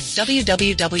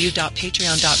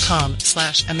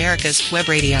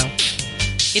www.patreon.com/americaswebradio.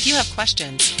 If you have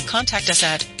questions, contact us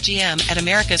at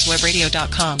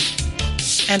gm@americaswebradio.com.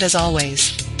 And as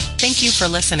always, thank you for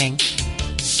listening.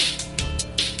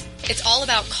 It's all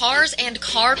about cars and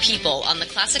car people on the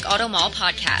Classic Auto Mall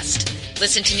podcast.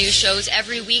 Listen to new shows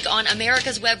every week on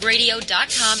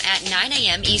americaswebradio.com at 9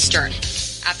 a.m. Eastern.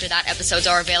 After that, episodes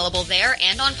are available there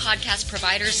and on podcast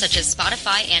providers such as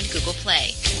Spotify and Google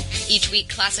Play. Each week,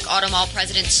 Classic Auto Mall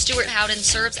President Stuart Howden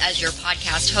serves as your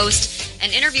podcast host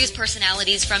and interviews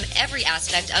personalities from every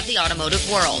aspect of the automotive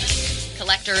world.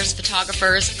 Collectors,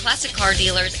 photographers, classic car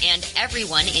dealers, and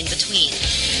everyone in between.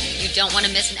 You don't want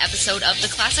to miss an episode of the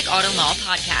Classic Auto Mall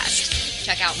podcast.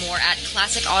 Check out more at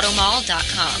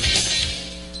classicautomall.com.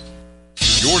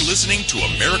 You're listening to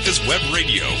America's Web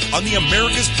Radio on the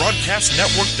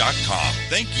AmericasBroadcastNetwork.com.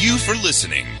 Thank you for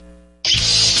listening.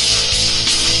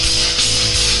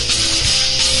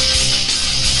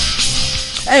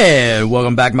 Hey,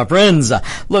 welcome back, my friends.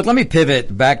 Look, let me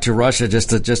pivot back to Russia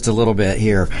just a little bit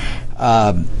here.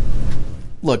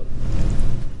 Look,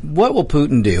 what will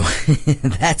Putin do?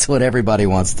 That's what everybody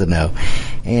wants to know.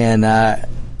 And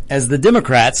as the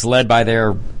Democrats, led by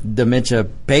their dementia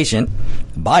patient,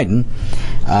 Biden,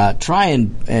 try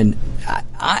and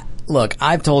look,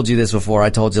 I've told you this before. I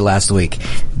told you last week.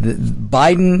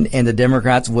 Biden and the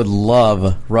Democrats would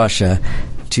love Russia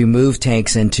to move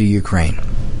tanks into Ukraine.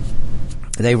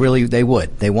 They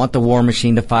would. They want the war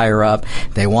machine to fire up.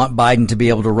 They want Biden to be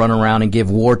able to run around and give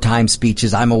wartime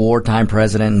speeches. I'm a wartime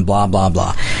president and blah, blah,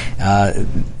 blah.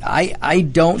 I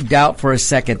don't doubt for a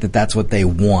second that that's what they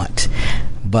want.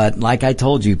 But like I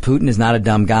told you, Putin is not a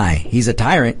dumb guy. He's a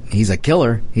tyrant. He's a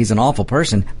killer. He's an awful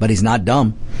person, but he's not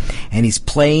dumb. And he's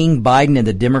playing Biden and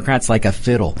the Democrats like a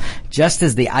fiddle. Just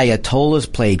as the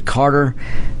Ayatollahs played Carter,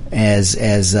 as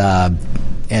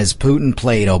Putin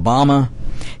played Obama.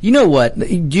 You know what?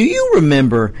 Do you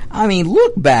remember? I mean,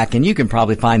 look back, and you can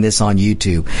probably find this on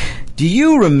YouTube. Do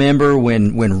you remember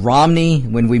when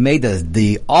we made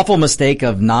the awful mistake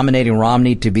of nominating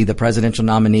Romney to be the presidential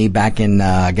nominee back in,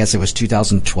 I guess it was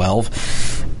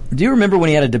 2012? Do you remember when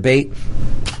he had a debate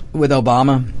with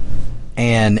Obama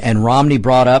and Romney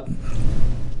brought up,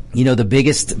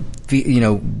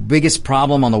 the biggest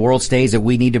problem on the world stage that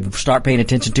we need to start paying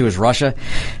attention to is Russia?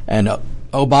 And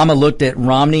Obama looked at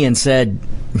Romney and said,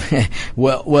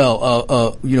 Russia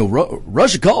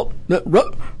called.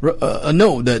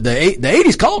 No, the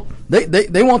 80s called.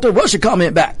 They want their Russia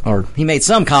comment back. Or he made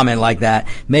some comment like that,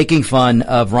 making fun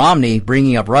of Romney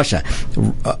bringing up Russia.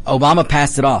 Obama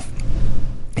passed it off.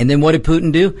 And then what did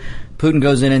Putin do? Putin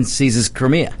goes in and seizes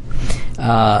Crimea.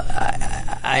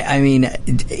 I mean,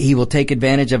 he will take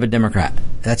advantage of a Democrat.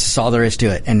 That's just all there is to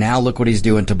it. And now look what he's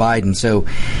doing to Biden. So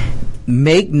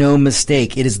make no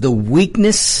mistake, it is the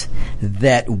weakness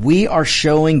that we are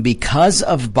showing because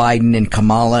of Biden and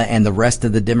Kamala and the rest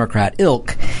of the Democrat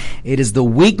ilk. It is the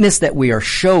weakness that we are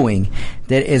showing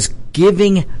that is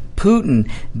giving Putin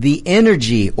the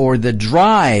energy or the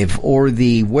drive or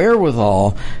the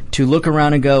wherewithal to look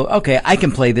around and go, okay, I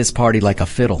can play this party like a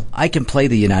fiddle. I can play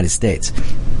the United States.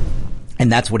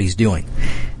 And that's what he's doing.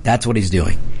 That's what he's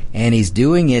doing. And he's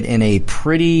doing it in a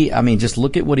pretty, just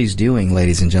look at what he's doing,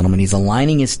 ladies and gentlemen. He's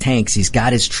aligning his tanks. He's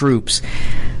got his troops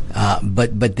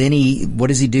But then what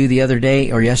does he do the other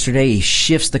day or yesterday? He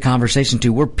shifts the conversation to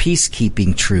we're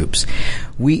peacekeeping troops.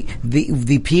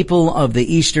 The people of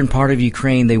the eastern part of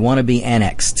Ukraine, they want to be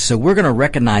annexed. So we're going to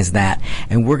recognize that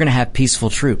and we're going to have peaceful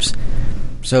troops.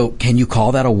 So can you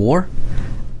call that a war?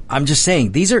 I'm just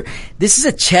saying this is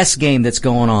a chess game that's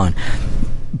going on.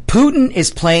 Putin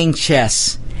is playing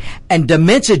chess and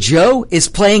Dementia Joe is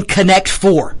playing Connect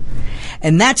 4.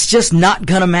 And that's just not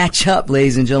going to match up,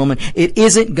 ladies and gentlemen. It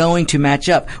isn't going to match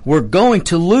up. We're going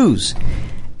to lose.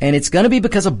 And it's going to be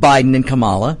because of Biden and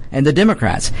Kamala and the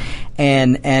Democrats.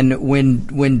 And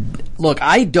when look,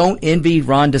 I don't envy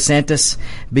Ron DeSantis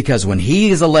because when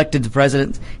he is elected to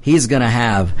president, he's going to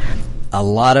have a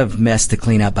lot of mess to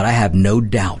clean up. But I have no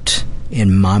doubt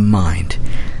in my mind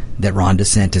that Ron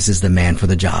DeSantis is the man for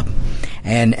the job.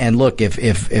 And look,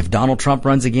 if Donald Trump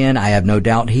runs again, I have no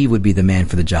doubt he would be the man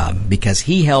for the job because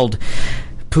he held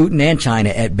Putin and China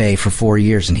at bay for 4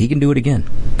 years and he can do it again.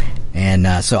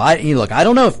 And so I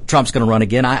don't know if Trump's going to run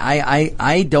again.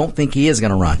 I don't think he is going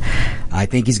to run. I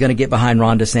think he's going to get behind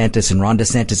Ron DeSantis, and Ron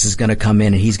DeSantis is going to come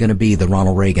in and he's going to be the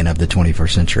Ronald Reagan of the 21st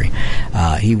century.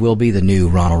 He will be the new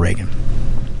Ronald Reagan.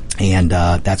 And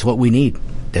that's what we need.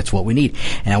 That's what we need.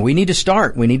 And we need to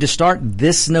start. We need to start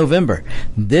this November.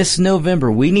 This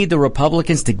November, we need the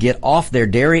Republicans to get off their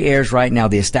derrieres right now.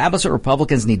 The establishment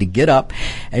Republicans need to get up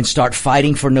and start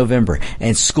fighting for November.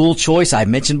 And school choice, I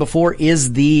mentioned before,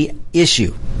 is the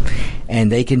issue. And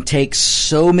they can take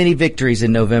so many victories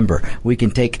in November. We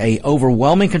can take a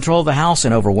overwhelming control of the House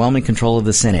and overwhelming control of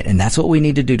the Senate. And that's what we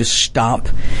need to do to stop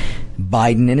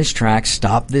Biden in his tracks,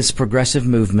 stop this progressive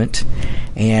movement.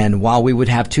 And while we would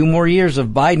have 2 more years of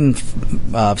Biden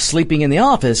sleeping in the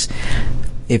office,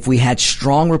 if we had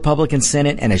strong Republican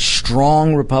Senate and a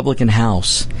strong Republican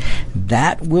House,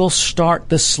 that will start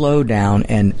the slowdown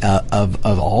and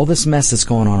of all this mess that's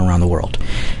going on around the world.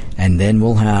 And then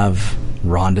we'll have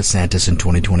Ron DeSantis in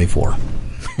 2024.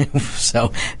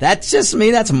 So that's just me.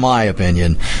 That's my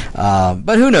opinion.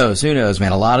 But who knows? Who knows,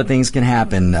 man? A lot of things can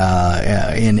happen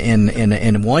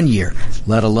in 1 year,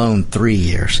 let alone 3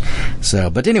 years.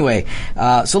 So, but anyway,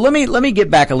 so let me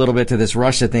get back a little bit to this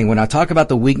Russia thing. When I talk about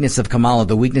the weakness of Kamala,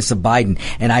 the weakness of Biden,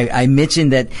 and I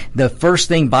mentioned that the first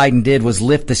thing Biden did was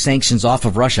lift the sanctions off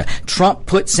of Russia. Trump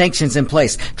put sanctions in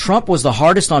place. Trump was the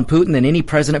hardest on Putin than any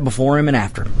president before him and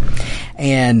after him.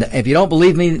 And if you don't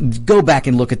believe me, go back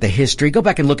and look at the history. Go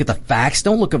back and look at the facts.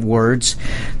 Don't look at words.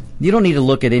 You don't need to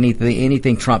look at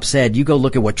anything Trump said. You go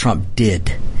look at what Trump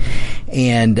did.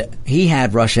 And he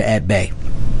had Russia at bay.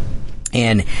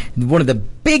 And one of the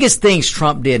biggest things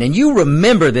Trump did, and you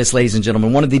remember this, ladies and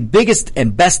gentlemen, one of the biggest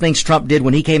and best things Trump did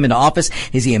when he came into office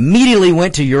is he immediately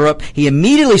went to Europe. He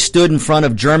immediately stood in front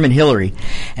of German Hillary.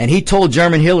 And he told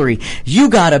German Hillary, you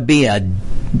gotta be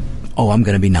I'm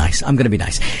going to be nice. I'm going to be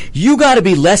nice. You got to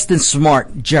be less than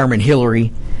smart, German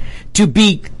Hillary, to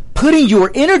be putting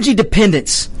your energy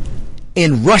dependence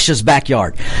in Russia's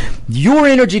backyard. Your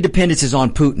energy dependence is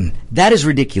on Putin. That is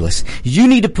ridiculous. You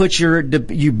need to put your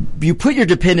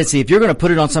dependency, if you're going to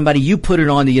put it on somebody, you put it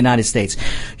on the United States.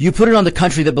 You put it on the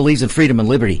country that believes in freedom and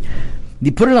liberty.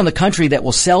 You put it on the country that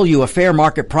will sell you a fair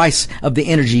market price of the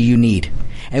energy you need.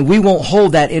 And we won't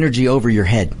hold that energy over your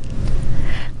head.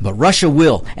 But Russia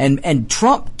will. And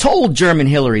Trump told German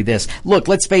Hillary this. Look,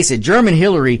 let's face it, German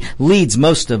Hillary leads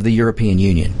most of the European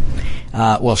Union.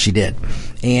 Well, she did.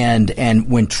 And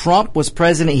when Trump was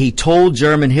president, he told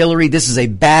German Hillary this is a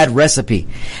bad recipe.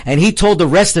 And he told the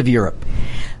rest of Europe,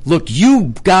 look,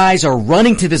 you guys are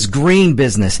running to this green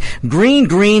business. Green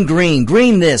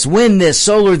this, wind this,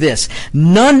 solar this.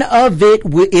 None of it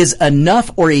is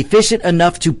enough or efficient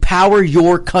enough to power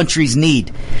your country's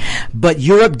need. But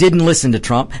Europe didn't listen to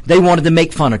Trump. They wanted to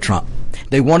make fun of Trump.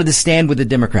 They wanted to stand with the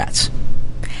Democrats.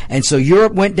 And so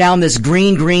Europe went down this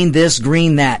green this,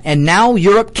 green that. And now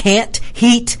Europe can't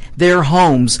heat their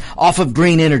homes off of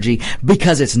green energy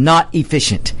because it's not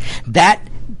efficient. That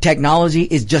technology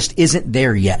isn't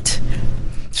there yet.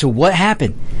 So what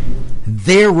happened?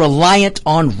 They're reliant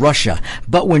on Russia.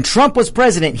 But when Trump was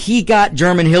president, he got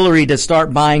German Hillary to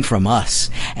start buying from us.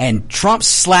 And Trump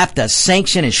slapped a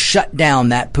sanction and shut down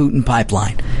that Putin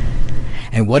pipeline.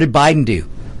 And what did Biden do?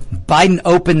 Biden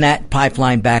opened that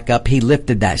pipeline back up. He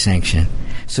lifted that sanction.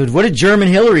 So what did German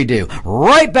Hillary do?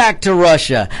 Right back to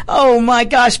Russia. Oh my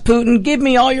gosh, Putin, give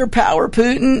me all your power,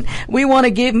 Putin. We want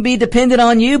to be dependent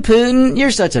on you, Putin.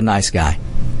 You're such a nice guy.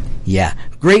 Yeah,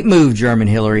 great move, German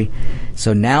Hillary.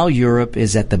 So now Europe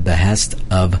is at the behest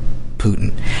of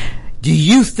Putin. Do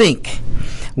you think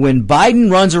when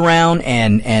Biden runs around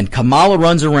and Kamala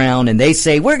runs around and they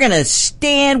say, we're going to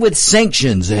stand with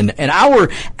sanctions and our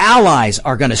allies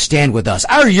are going to stand with us.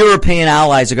 Our European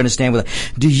allies are going to stand with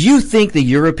us. Do you think the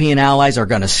European allies are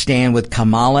going to stand with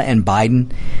Kamala and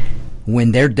Biden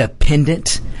when they're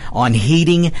dependent on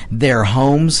heating their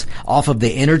homes off of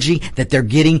the energy that they're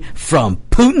getting from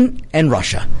Putin and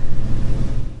Russia?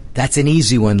 That's an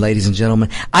easy one, ladies and gentlemen.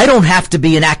 I don't have to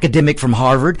be an academic from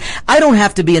Harvard. I don't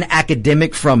have to be an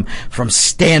academic from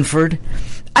Stanford.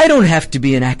 I don't have to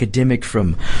be an academic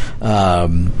from,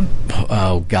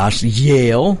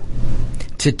 Yale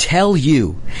to tell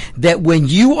you that when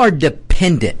you are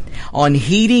dependent on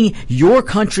heating your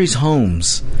country's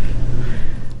homes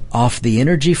off the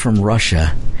energy from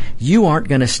Russia, you aren't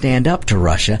going to stand up to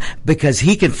Russia because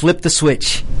he can flip the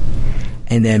switch.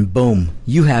 And then, boom,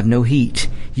 you have no heat.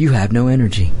 You have no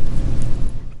energy.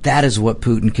 That is what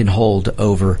Putin can hold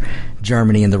over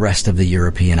Germany and the rest of the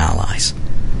European allies.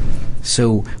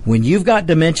 So when you've got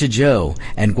Dementia Joe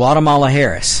and Guatemala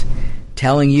Harris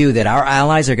telling you that our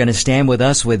allies are going to stand with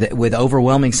us with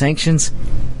overwhelming sanctions,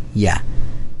 yeah,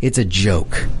 it's a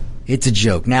joke. It's a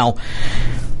joke. Now,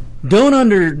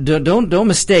 don't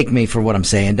mistake me for what I'm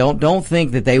saying. Don't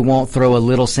think that they won't throw a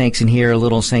little sanction here, a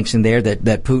little sanction there,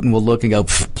 that Putin will look and go,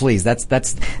 please,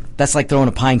 that's like throwing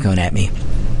a pine cone at me.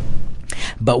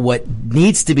 But what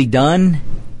needs to be done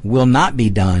will not be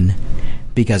done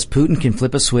because Putin can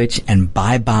flip a switch and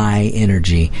bye-bye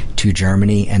energy to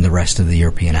Germany and the rest of the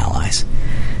European allies.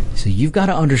 So you've got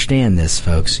to understand this,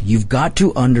 folks. You've got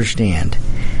to understand.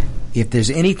 If there's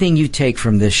anything you take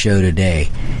from this show today,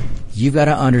 you've got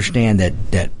to understand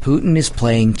that Putin is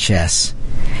playing chess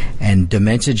and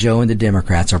Dementia Joe and the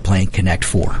Democrats are playing Connect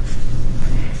 4.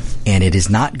 And it is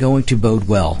not going to bode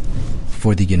well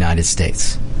for the United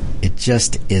States. It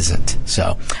just isn't. So,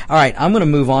 all right, I'm going to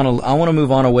move on. I want to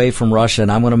move on away from Russia,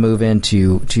 and I'm going to move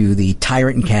into the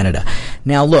tyrant in Canada.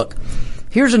 Now, look,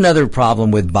 here's another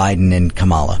problem with Biden and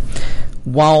Kamala.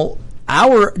 While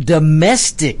our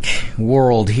domestic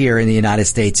world here in the United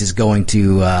States is going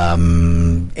to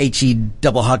HE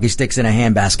double hockey sticks in a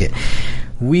handbasket,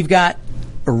 we've got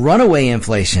runaway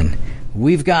inflation.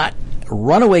 We've got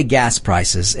runaway gas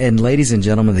prices. And ladies and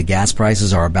gentlemen, the gas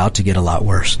prices are about to get a lot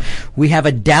worse. We have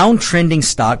a downtrending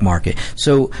stock market.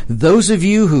 So those of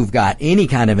you who've got any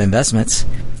kind of investments,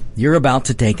 you're about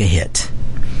to take a hit.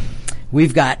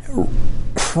 We've got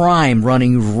crime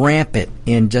running rampant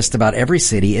in just about every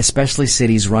city, especially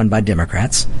cities run by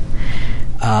Democrats.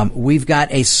 We've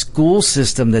got a school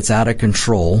system that's out of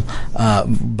control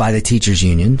by the teachers'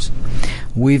 unions.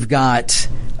 We've got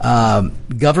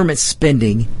government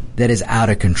spending that is out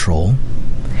of control.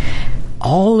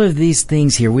 All of these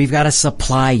things here, we've got a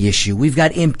supply issue. We've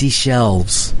got empty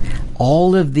shelves.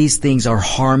 All of these things are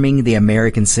harming the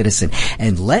American citizen.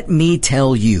 And let me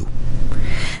tell you,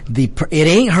 it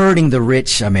ain't hurting the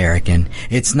rich American.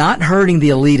 It's not hurting the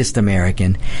elitist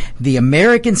American. The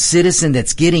American citizen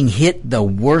that's getting hit the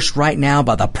worst right now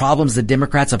by the problems the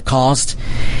Democrats have caused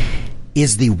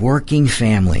is the working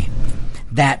family.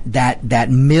 That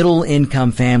middle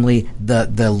income family,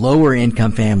 the lower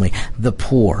income family, the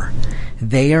poor.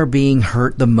 They are being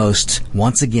hurt the most,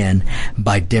 once again,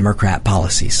 by Democrat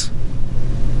policies.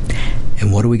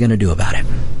 And what are we going to do about it?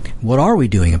 What are we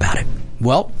doing about it?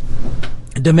 Well,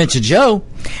 Dementia Joe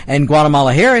and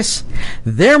Guatemala Harris,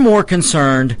 they're more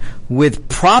concerned with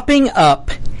propping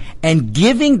up and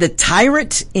giving the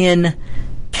tyrant in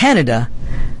Canada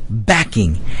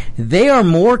backing. They are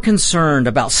more concerned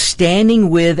about standing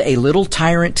with a little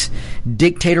tyrant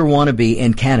dictator wannabe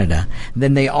in Canada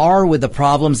than they are with the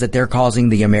problems that they're causing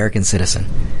the American citizen.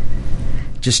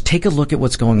 Just take a look at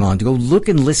what's going on. Go look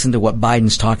and listen to what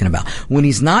Biden's talking about. When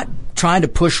he's not trying to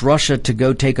push Russia to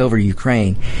go take over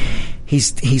Ukraine,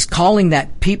 he's calling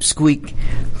that peepsqueak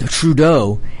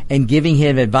Trudeau and giving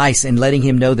him advice and letting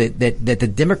him know that the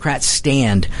Democrats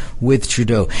stand with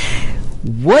Trudeau.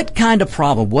 What kind of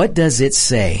problem? What does it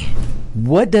say?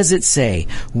 What does it say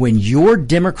when your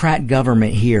Democrat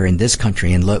government here in this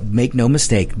country, and look, make no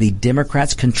mistake, the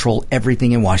Democrats control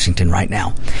everything in Washington right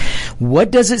now. What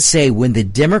does it say when the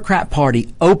Democrat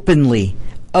Party openly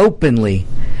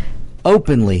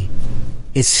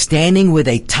is standing with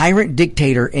a tyrant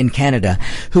dictator in Canada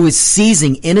who is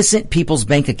seizing innocent people's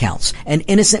bank accounts and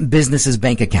innocent businesses'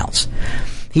 bank accounts?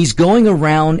 He's going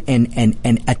around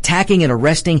and attacking and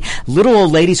arresting little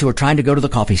old ladies who are trying to go to the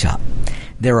coffee shop.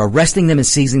 They're arresting them and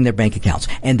seizing their bank accounts.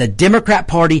 And the Democrat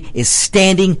Party is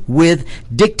standing with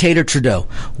dictator Trudeau.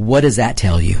 What does that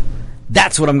tell you?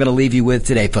 That's what I'm going to leave you with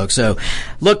today, folks. So,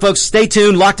 look, folks, stay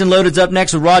tuned. Locked and Loaded's up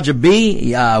next with Roger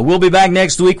B. We'll be back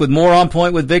next week with more On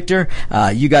Point with Victor.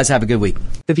 You guys have a good week.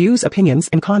 The views, opinions,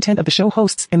 and content of the show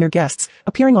hosts and their guests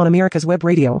appearing on America's Web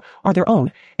Radio are their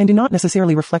own and do not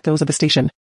necessarily reflect those of the station.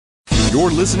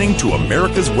 You're listening to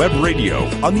America's Web Radio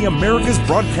on the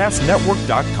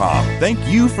AmericasBroadcastNetwork.com. Thank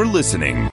you for listening.